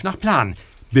 Alles lief nach Plan,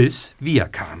 bis wir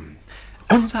kamen.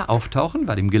 Unser Auftauchen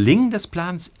war dem Gelingen des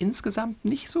Plans insgesamt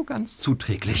nicht so ganz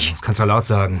zuträglich. Das kannst du laut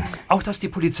sagen. Auch dass die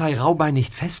Polizei Raubein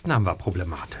nicht festnahm, war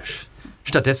problematisch.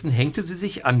 Stattdessen hängte sie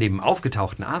sich an dem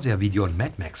aufgetauchten Asia-Video in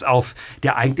Mad Max auf,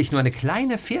 der eigentlich nur eine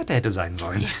kleine Fährte hätte sein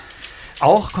sollen.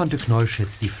 Auch konnte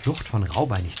Knollschitz die Flucht von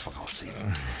Raubein nicht voraussehen.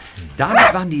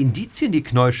 Damit waren die Indizien, die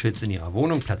Knollschitz in ihrer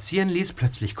Wohnung platzieren ließ,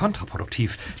 plötzlich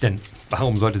kontraproduktiv. Denn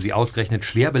warum sollte sie ausgerechnet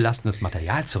schwer belastendes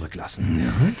Material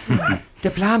zurücklassen?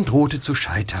 Der Plan drohte zu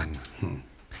scheitern.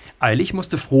 Eilig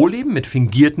musste Frohleben mit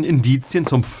fingierten Indizien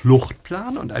zum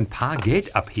Fluchtplan und ein paar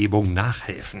Geldabhebungen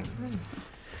nachhelfen.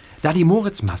 Da die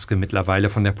Moritz-Maske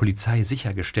mittlerweile von der Polizei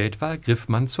sichergestellt war, griff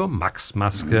man zur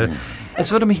Max-Maske.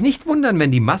 Es würde mich nicht wundern, wenn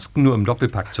die Masken nur im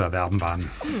Doppelpack zu erwerben waren.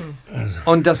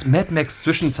 Und dass Mad Max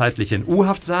zwischenzeitlich in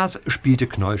U-Haft saß, spielte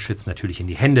Knollschitz natürlich in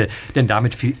die Hände, denn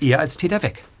damit fiel er als Täter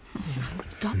weg.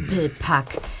 Doppelpack.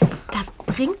 Das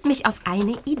bringt mich auf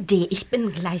eine Idee. Ich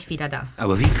bin gleich wieder da.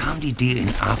 Aber wie kam die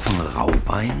DNA von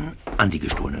Raubein an die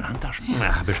gestohlenen Handtaschen?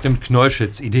 Na, bestimmt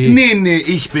Knollschitz Idee. Nee,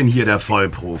 ich bin hier der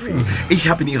Vollprofi. Ich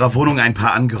habe in ihrer Wohnung ein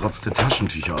paar angerotzte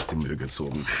Taschentücher aus dem Müll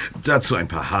gezogen. Dazu ein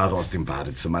paar Haare aus dem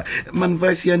Badezimmer. Man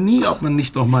weiß ja nie, ob man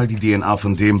nicht noch mal die DNA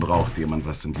von dem braucht, dem man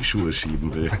was in die Schuhe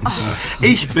schieben will.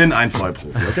 Ich bin ein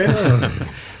Vollprofi, okay?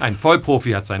 Ein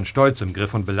Vollprofi hat seinen Stolz im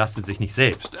Griff und belastet sich nicht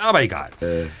selbst. Aber egal.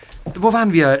 Wo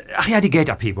waren wir? Ach ja, die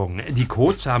Geldabhebung. Die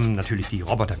Codes haben natürlich die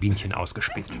Roboterbienchen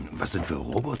ausgespäht. Was denn für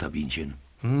Roboterbienchen?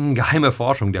 Geheime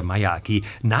Forschung der Meyer AG.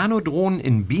 Nanodrohnen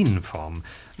in Bienenform.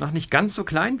 Noch nicht ganz so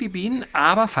klein wie Bienen,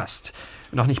 aber fast.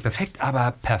 Noch nicht perfekt,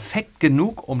 aber perfekt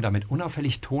genug, um damit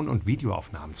unauffällig Ton- und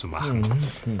Videoaufnahmen zu machen.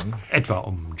 Etwa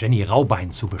um Jenny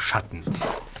Raubein zu beschatten.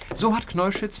 So hat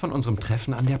Knollschitz von unserem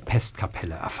Treffen an der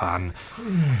Pestkapelle erfahren.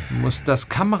 Muss das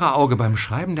Kameraauge beim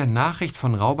Schreiben der Nachricht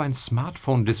von Raubeins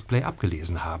Smartphone-Display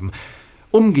abgelesen haben.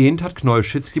 Umgehend hat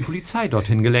Knollschitz die Polizei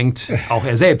dorthin gelenkt. Auch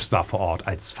er selbst war vor Ort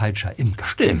als falscher Imker.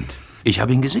 Stimmt. Ich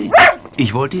habe ihn gesehen.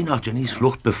 Ich wollte ihn nach Jennys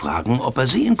Flucht befragen, ob er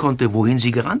sehen konnte, wohin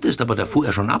sie gerannt ist, aber da fuhr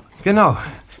er schon ab. Genau.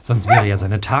 Sonst wäre ja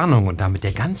seine Tarnung und damit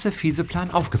der ganze fiese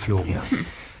Plan aufgeflogen. Ja.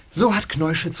 So hat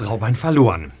Knollschitz Raubein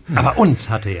verloren. Aber uns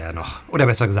hatte er noch. Oder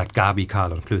besser gesagt Gabi,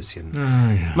 Karl und Klößchen.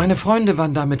 Meine Freunde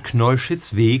waren damit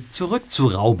Knollschitz Weg zurück zu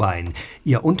Raubein.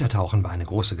 Ihr Untertauchen war eine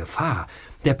große Gefahr.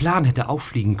 Der Plan hätte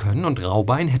auffliegen können und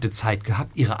Raubein hätte Zeit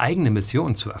gehabt, ihre eigene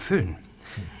Mission zu erfüllen.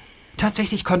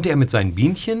 Tatsächlich konnte er mit seinen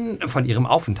Bienchen von ihrem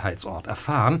Aufenthaltsort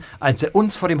erfahren, als er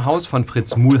uns vor dem Haus von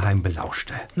Fritz Mulheim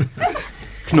belauschte.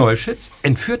 Knollschitz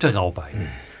entführte Raubein.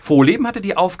 Frohleben hatte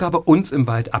die Aufgabe, uns im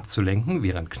Wald abzulenken,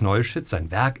 während Knollschitz sein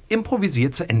Werk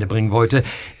improvisiert zu Ende bringen wollte,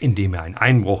 indem er einen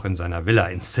Einbruch in seiner Villa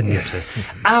inszenierte.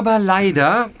 Aber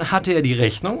leider hatte er die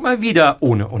Rechnung mal wieder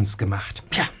ohne uns gemacht.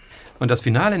 Tja, und das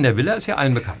Finale in der Villa ist ja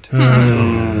allen bekannt.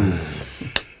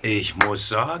 Ich muss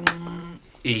sagen,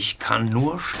 ich kann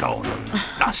nur staunen.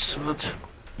 Das wird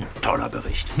ein toller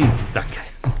Bericht. Danke.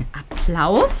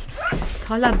 Applaus?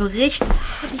 Toller Bericht.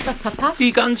 Habe ich was verpasst?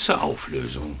 Die ganze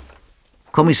Auflösung.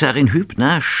 Kommissarin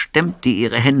Hübner stemmte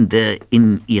ihre Hände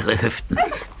in ihre Hüften.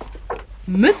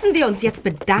 Müssen wir uns jetzt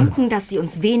bedanken, dass Sie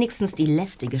uns wenigstens die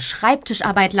lästige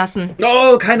Schreibtischarbeit lassen?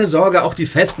 Oh, keine Sorge, auch die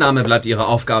Festnahme bleibt Ihre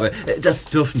Aufgabe. Das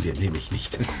dürfen wir nämlich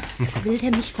nicht. Will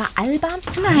der mich veralbern?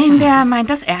 Nein, der meint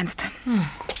das ernst.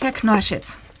 Herr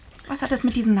Knollschitz, was hat es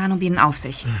mit diesen Nanobienen auf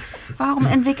sich? Warum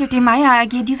entwickelt die Meyer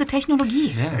AG diese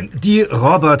Technologie? Die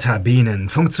Roboterbienen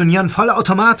funktionieren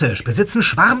vollautomatisch, besitzen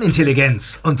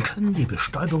Schwarmintelligenz und können die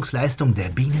Bestäubungsleistung der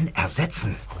Bienen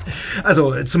ersetzen.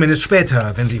 Also zumindest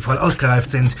später, wenn sie voll ausgereift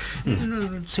sind.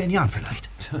 In 10 Jahren vielleicht.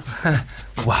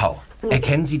 Wow.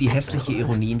 Erkennen Sie die hässliche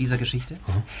Ironie in dieser Geschichte?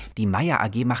 Die Meyer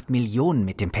AG macht Millionen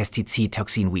mit dem Pestizid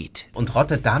Toxin-Weed und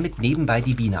rottet damit nebenbei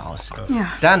die Biene aus.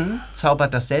 Ja. Dann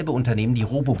zaubert dasselbe Unternehmen die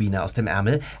Robobiene aus dem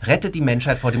Ärmel, rettet die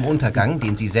Menschheit vor dem Untergang,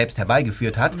 den sie selbst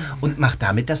herbeigeführt hat, und macht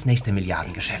damit das nächste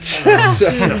Milliardengeschäft.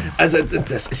 Also,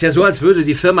 das ist ja so, als würde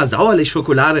die Firma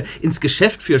Sauerlich-Schokolade ins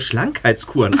Geschäft für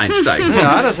Schlankheitskuren einsteigen.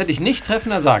 Ja, das hätte ich nicht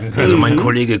treffender sagen können. Also mein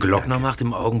Kollege Glockner macht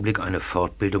im Augenblick eine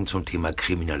Fortbildung zum Thema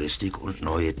Kriminalistik und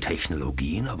neue Technik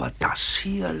Technologien, aber das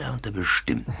hier lernt er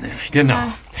bestimmt nicht.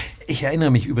 Genau. Ich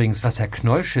erinnere mich übrigens, was Herr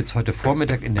Knollschitz heute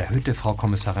Vormittag in der Hütte Frau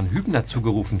Kommissarin Hübner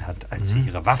zugerufen hat, als sie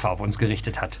ihre Waffe auf uns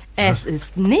gerichtet hat. Es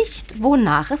ist nicht,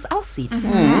 wonach es aussieht.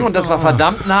 Und das war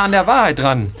verdammt nah an der Wahrheit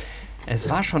dran.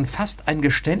 Es war schon fast ein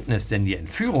Geständnis, denn die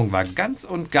Entführung war ganz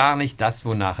und gar nicht das,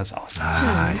 wonach es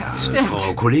aussah. Das stimmt.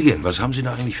 Frau Kollegin, was haben Sie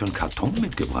da eigentlich für einen Karton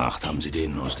mitgebracht? Haben Sie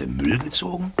den aus dem Müll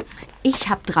gezogen? Ich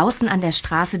habe draußen an der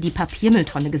Straße die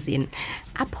Papiermülltonne gesehen.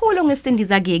 Abholung ist in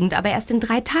dieser Gegend aber erst in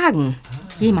 3 Tagen.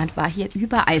 Jemand war hier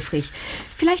übereifrig.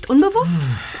 Vielleicht unbewusst.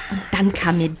 Und dann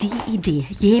kam mir die Idee.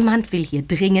 Jemand will hier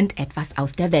dringend etwas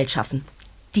aus der Welt schaffen.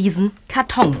 Diesen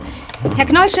Karton. Herr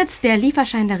Knollschitz, der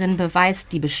Lieferschein darin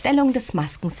beweist die Bestellung des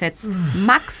Maskensets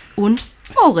Max und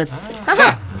Moritz.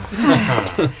 Aha.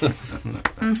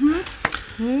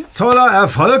 Toller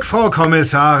Erfolg, Frau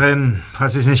Kommissarin.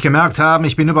 Falls Sie es nicht gemerkt haben,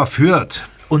 ich bin überführt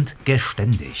und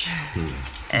geständig.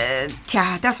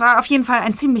 Tja, das war auf jeden Fall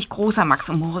ein ziemlich großer Max-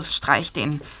 und Moritz-Streich,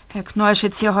 den Herr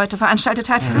Knollschitz hier heute veranstaltet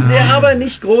hat. Der aber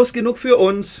nicht groß genug für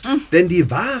uns, denn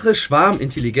die wahre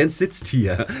Schwarmintelligenz sitzt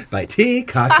hier bei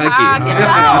TKKG.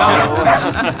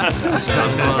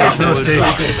 Echt lustig.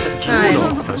 Nein,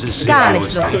 Das ist gar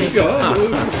nicht lustig.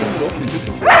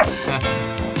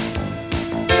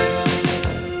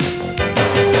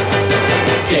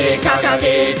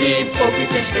 TKKG, die Profis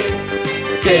sind still.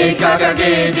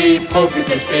 TKKG, die Profis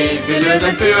sind still. Wir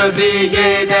lösen für sie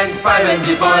jeden Fall, wenn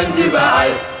sie wollen,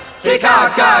 überall.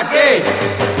 TKKG!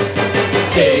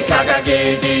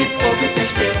 TKKG, die Profis sind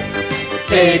still.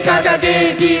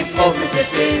 TKKG, die Profis sind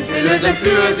still. Wir lösen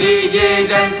für sie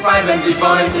jeden Fall, wenn sie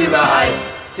wollen, überall.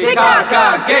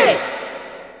 TKKG!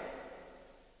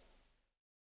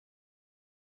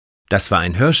 Das war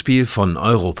ein Hörspiel von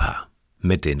Europa.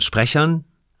 Mit den Sprechern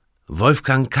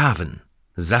Wolfgang Kaven,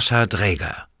 Sascha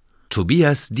Dräger,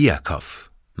 Tobias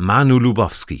Diakow, Manu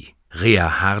Lubowski,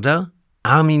 Rea Harder,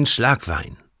 Armin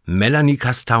Schlagwein, Melanie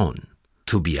Kastaun,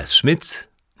 Tobias Schmidt,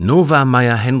 Nova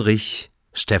Meyer-Henrich,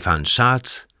 Stefan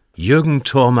Schad, Jürgen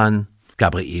Thormann,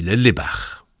 Gabriele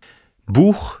Libbach.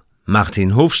 Buch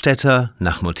Martin Hofstetter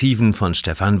nach Motiven von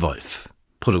Stefan Wolf.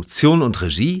 Produktion und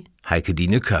Regie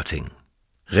Heike-Dine Körting.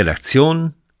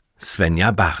 Redaktion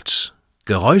Svenja Bartsch.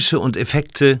 Geräusche und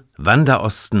Effekte Wanda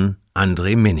Osten,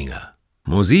 André Minninger.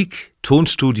 Musik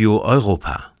Tonstudio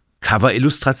Europa.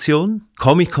 Coverillustration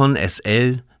Comicon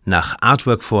SL nach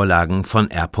Artwork-Vorlagen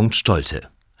von R. Stolte.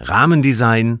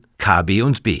 Rahmendesign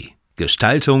KB&B.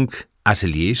 Gestaltung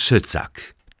Atelier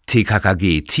Schützack.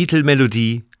 TKKG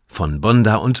Titelmelodie von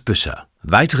Bonda und Büscher.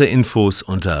 Weitere Infos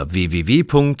unter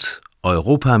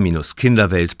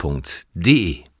www.europa-kinderwelt.de